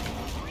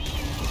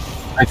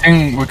 I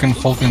think we can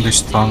hold in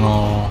this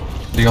tunnel.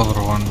 The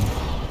other one.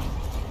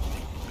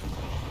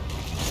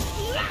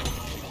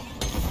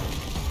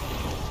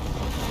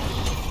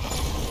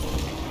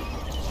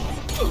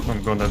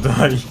 I'm gonna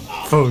die.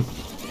 Fuck.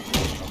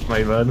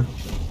 My bad.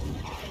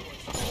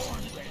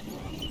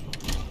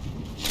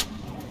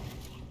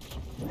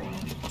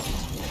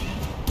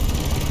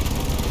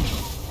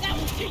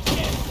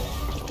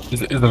 Is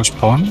there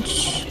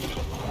spawns?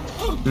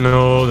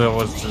 No, there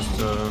was just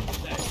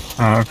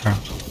Oh, okay.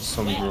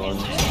 some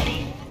drones.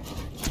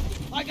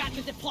 I got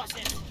the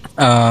deposit.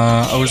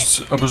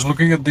 I was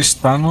looking at this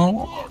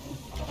tunnel.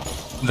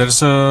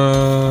 There's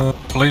a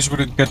place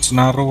where it gets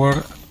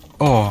narrower.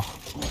 Oh,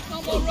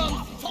 No more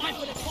room. Time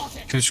for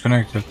deposit. it's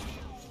connected.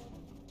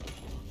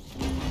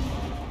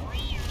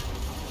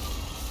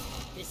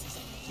 This is a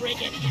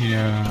frigate.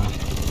 Yeah.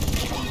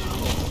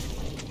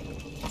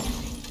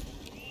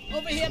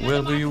 Over here,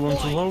 Where do you want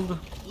to boy. load?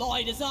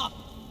 Light is up.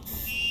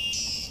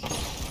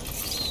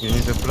 You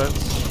need a plant?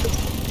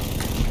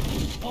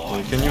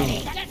 Oh, can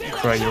you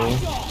cryo?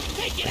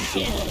 Take it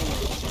in.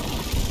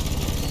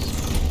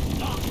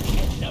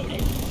 Load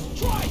it.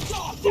 Try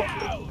top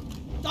down.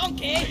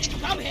 Donkey,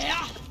 come here.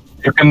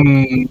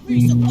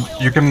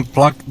 You can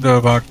plug the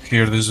back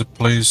here. There's a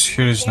place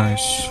here is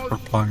nice for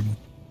plugging.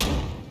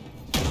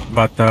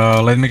 But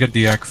let me get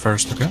the egg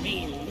first, okay?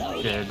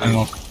 Yeah,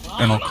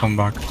 And I'll come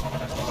back.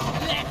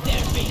 Let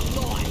there be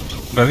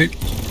light. Ready?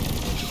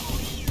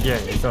 yeah,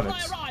 I got I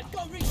it. arrive. Go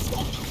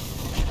restock.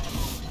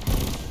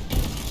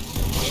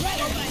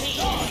 Right over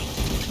here.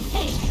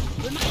 Hey,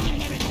 remind me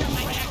never to turn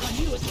my back on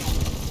you again.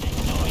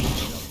 Annoying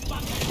little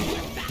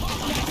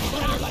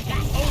fucker. Like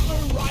that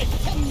override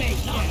to me.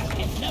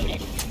 And load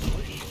it.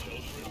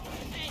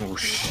 Oh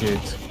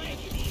shit.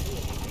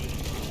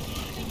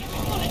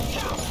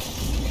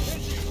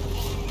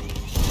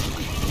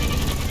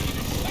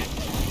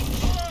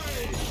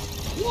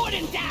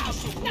 Warden down.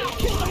 Now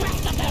kill the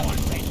rest of them.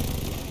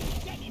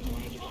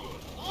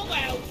 Oh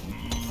well.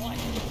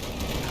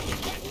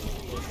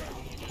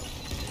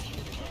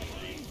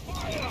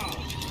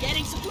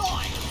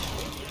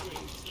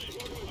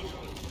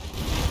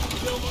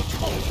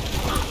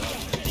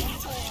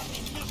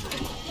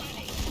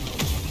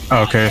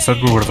 Oh, okay, I thought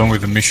we were done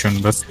with the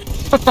mission, but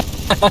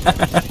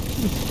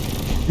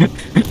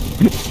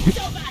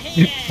Over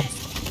here!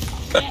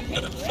 Get me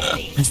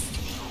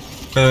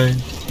ready!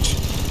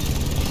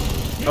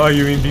 Oh,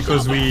 you mean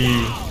because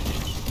we...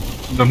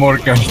 the more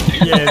guys.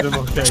 Yeah, the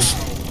more guys.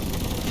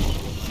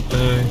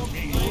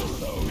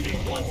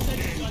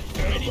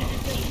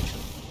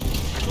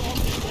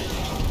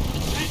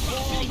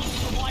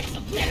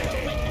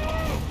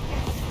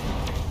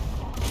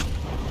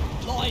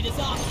 Light is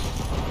up!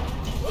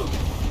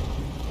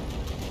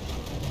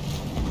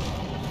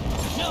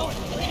 No,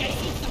 we're gonna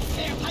keep some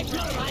fair pipe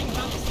flying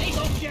around the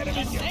station. Get him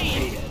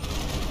insane!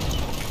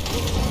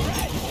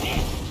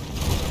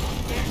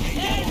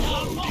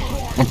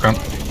 Okay.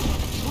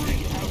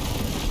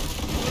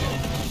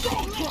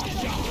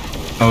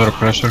 Another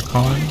pressure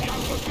calling.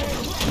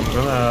 I'm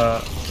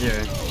gonna...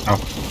 yeah. Oh.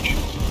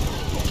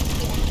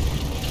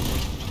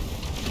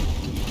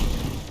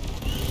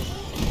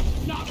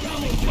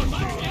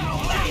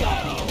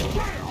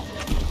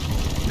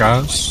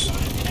 Gas.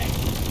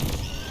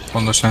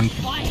 On the center.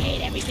 I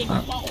hate everything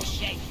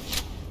bullshit.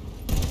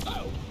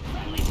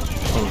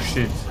 Oh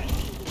shit.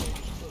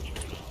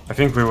 I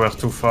think we were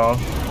too far.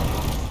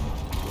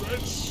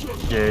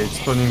 Yeah, it's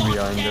spawning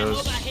behind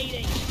us.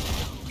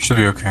 Should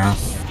be okay.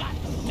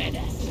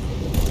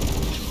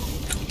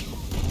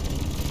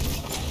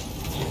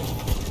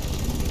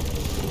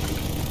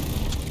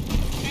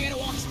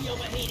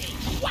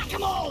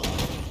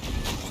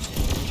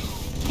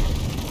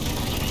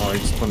 Oh,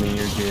 it's spawning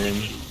again.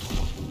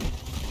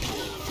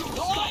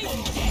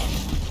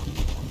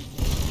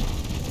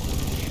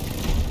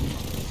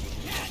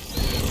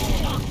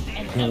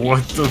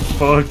 What the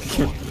fuck?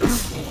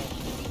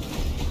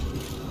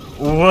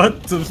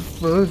 What the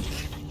fuck?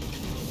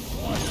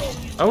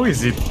 How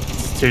is it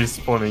still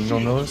spawning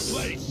on us?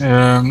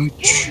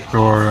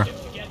 Sure.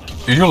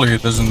 Usually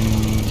it doesn't...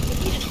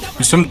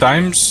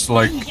 Sometimes,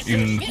 like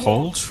in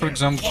holes, for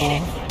example,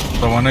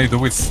 the one I do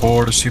with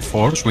 4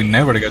 C4s, we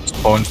never get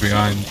spawns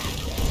behind.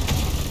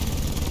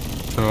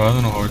 So I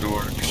don't know how it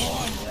works.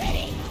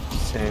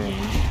 Same.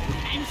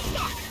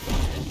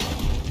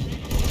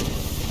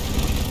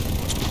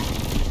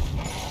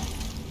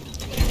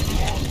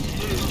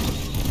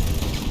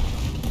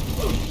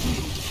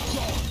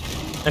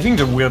 I think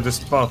the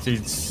weirdest part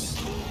is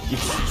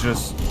it's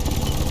just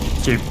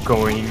keep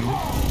going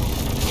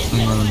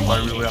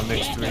while we were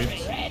next to it.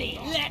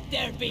 Let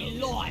there be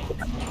light.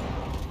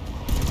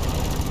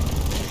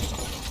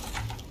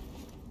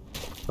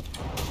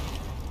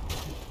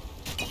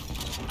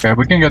 Okay,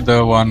 we can get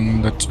the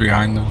one that's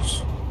behind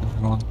us.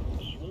 If you want.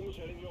 Swarm's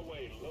heading your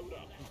way. Load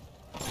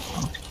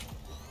up.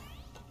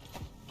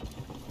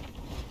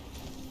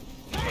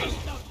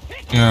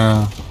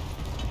 Yeah.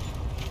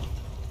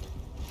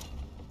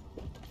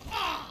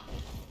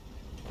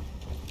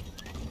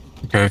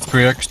 Okay,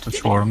 3x to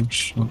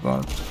swarms, not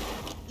bad.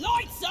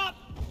 Lights up.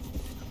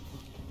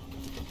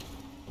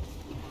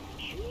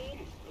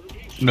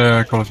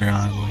 Yeah, close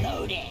behind.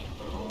 Load it.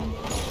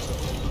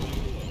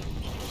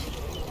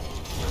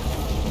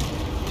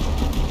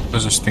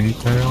 There's a sting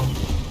tail.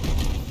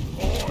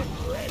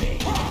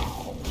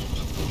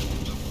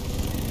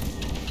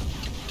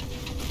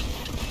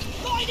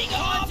 Lighting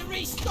up to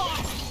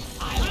restart.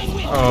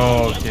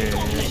 Oh, okay,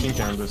 I think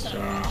I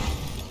understand. I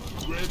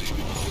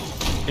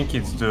think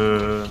it's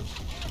the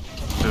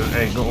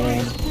egg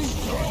hole.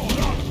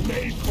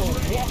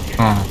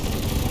 Oh.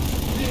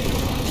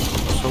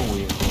 So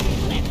weird.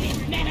 Let this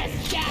menace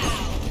down.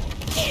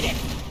 Hit it.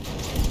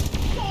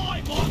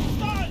 Die,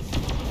 monsters.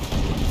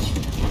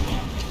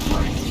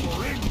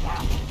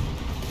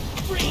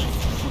 Freeze,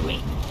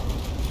 sweet.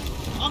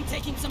 I'm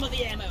taking some of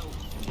the ammo.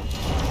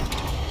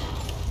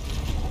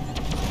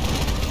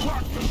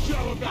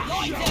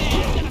 Light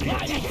there. Gonna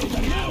find it to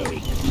the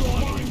moon.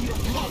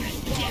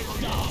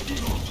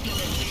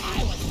 I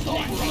was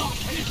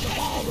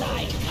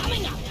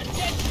coming up.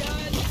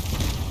 Attention.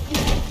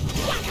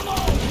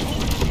 Whack-a-mole.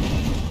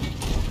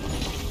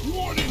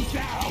 Warning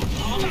down!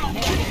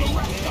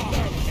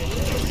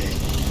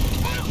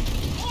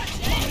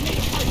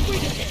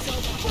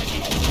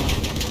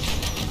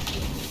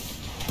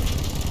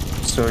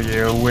 So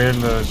yeah, a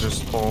whale just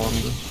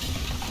spawned.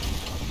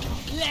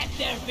 Let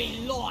there be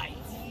light.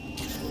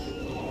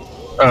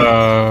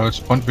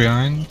 Spawn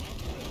behind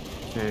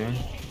Okay.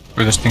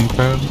 with a sting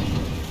tail.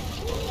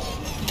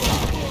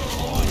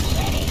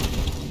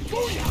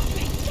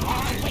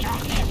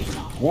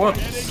 What?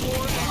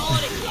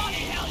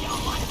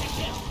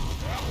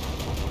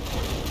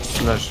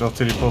 Slash are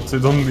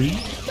teleported on me.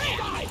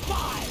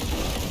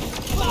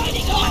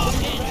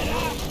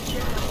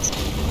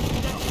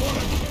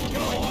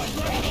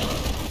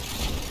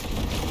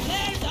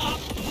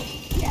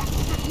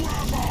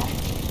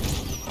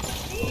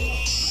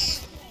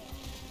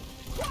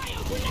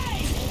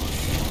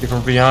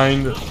 From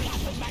behind.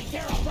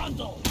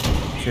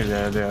 Okay,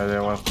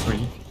 there were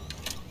 3.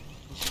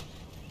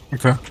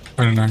 Okay,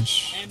 very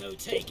nice. Ammo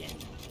taken.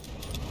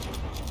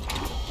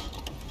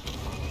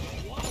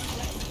 One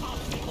less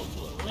obstacle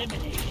to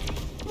eliminate.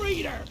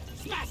 Breeder,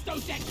 Smash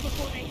those decks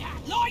before they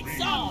hatch. Lights!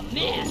 Oh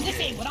man, this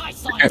ain't what I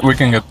signed. We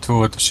can get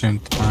two at the same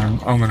time.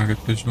 I'm gonna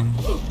get this one.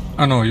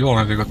 Oh no, you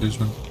already got this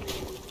one.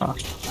 Ah.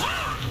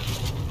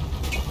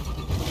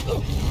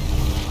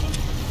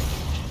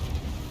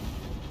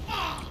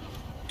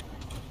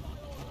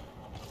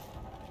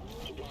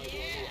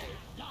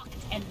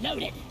 And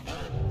loaded.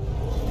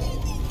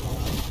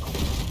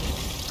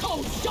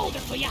 Cold shoulder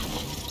for ya.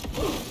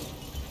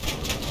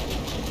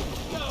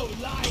 Go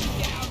lie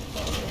down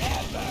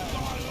forever.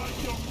 Die like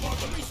your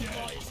mother said.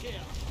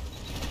 Here.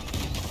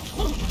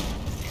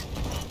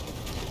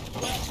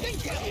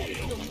 Think of it,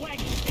 you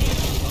wagon thing.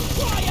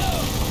 Cryo!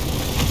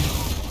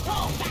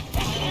 Crawl back to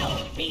hell,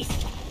 beast.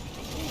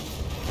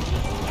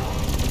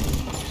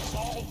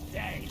 All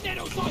day.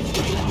 Little side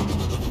trailer.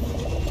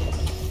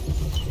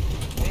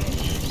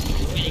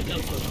 Ready to go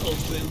for a cold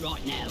brew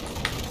right now.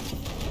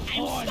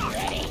 I'm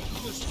ready.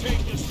 Just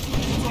take this to the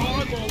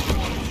tribal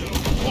one.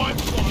 One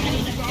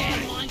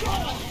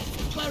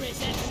Where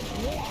is it?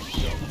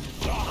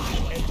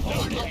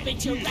 I'll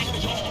beat you back.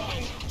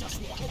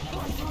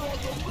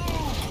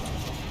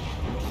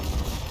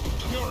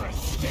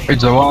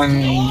 It's a one.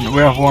 We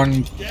have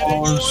one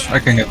pulse. I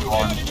can get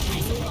one.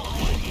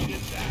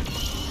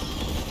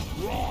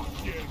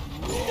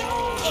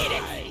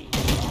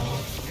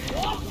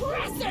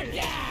 Press her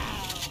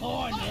down.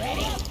 On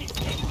ready.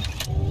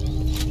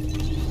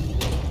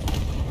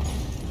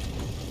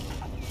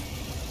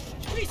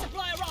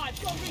 Resupply arrived.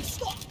 Go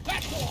restock.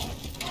 Back on.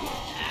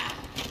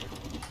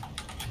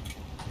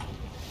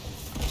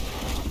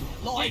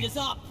 Line is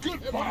up.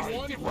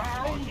 Goodbye,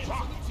 round.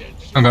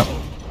 Okay.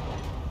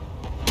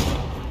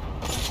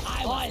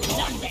 I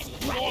love this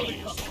grappling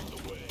hook.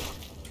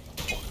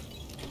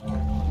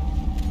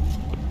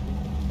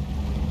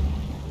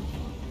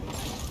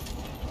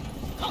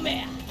 Come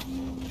here.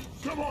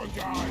 Come on,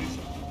 guys.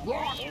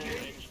 Rock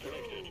it.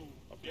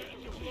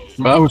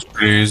 That was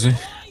pretty easy.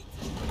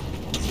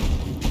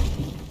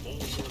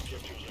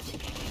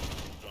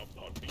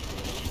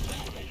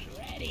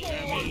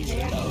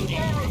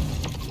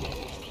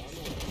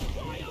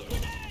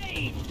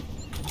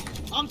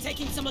 I'm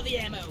taking some of the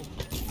ammo.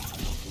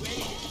 Ready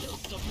to kill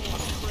some more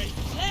straight.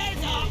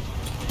 There's up.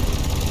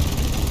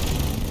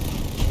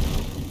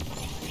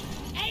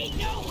 Ain't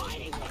no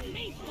hiding from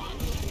me, fuck.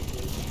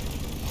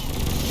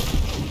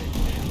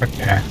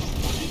 Okay.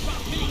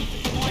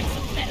 Want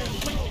some better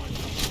equipment.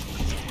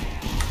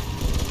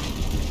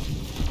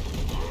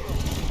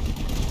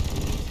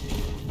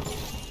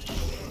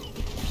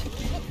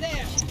 Up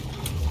there.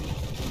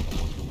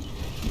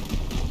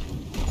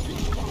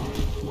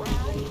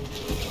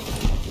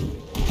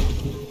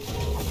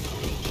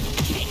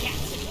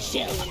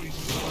 Chill.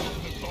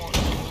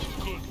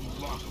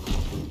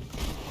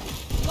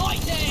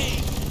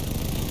 Lightning!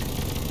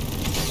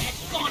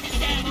 Let's gone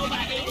down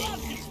overheating.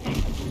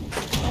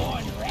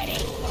 Born ready.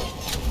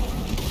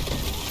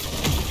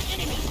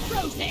 Enemy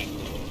frozen.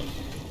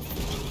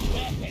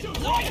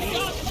 Lightning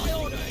on my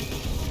orders.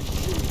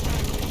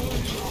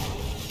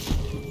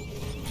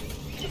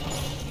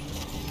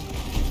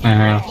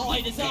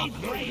 Light is up.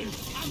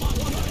 I'm on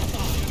one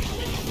side.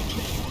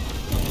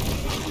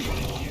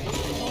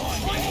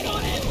 Right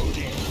on it.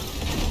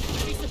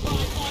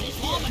 Resupply on his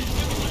armor.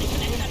 Everybody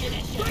connect under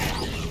that shit.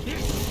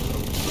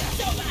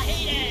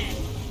 Overheated.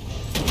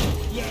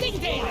 Sting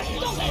there.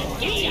 Don't let him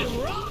get you.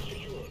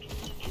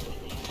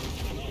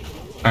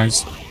 Nice.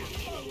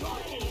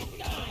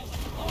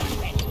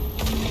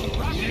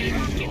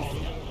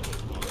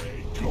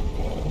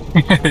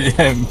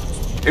 Yeah,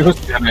 it was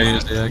kind of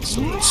easy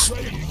actually.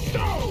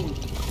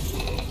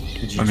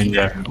 I mean,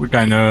 yeah, we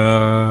kind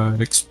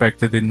of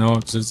expected it, no?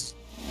 Just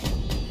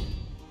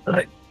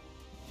like,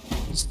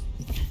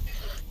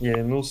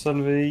 Yeah, no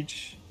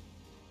salvage.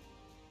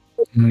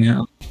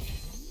 yeah.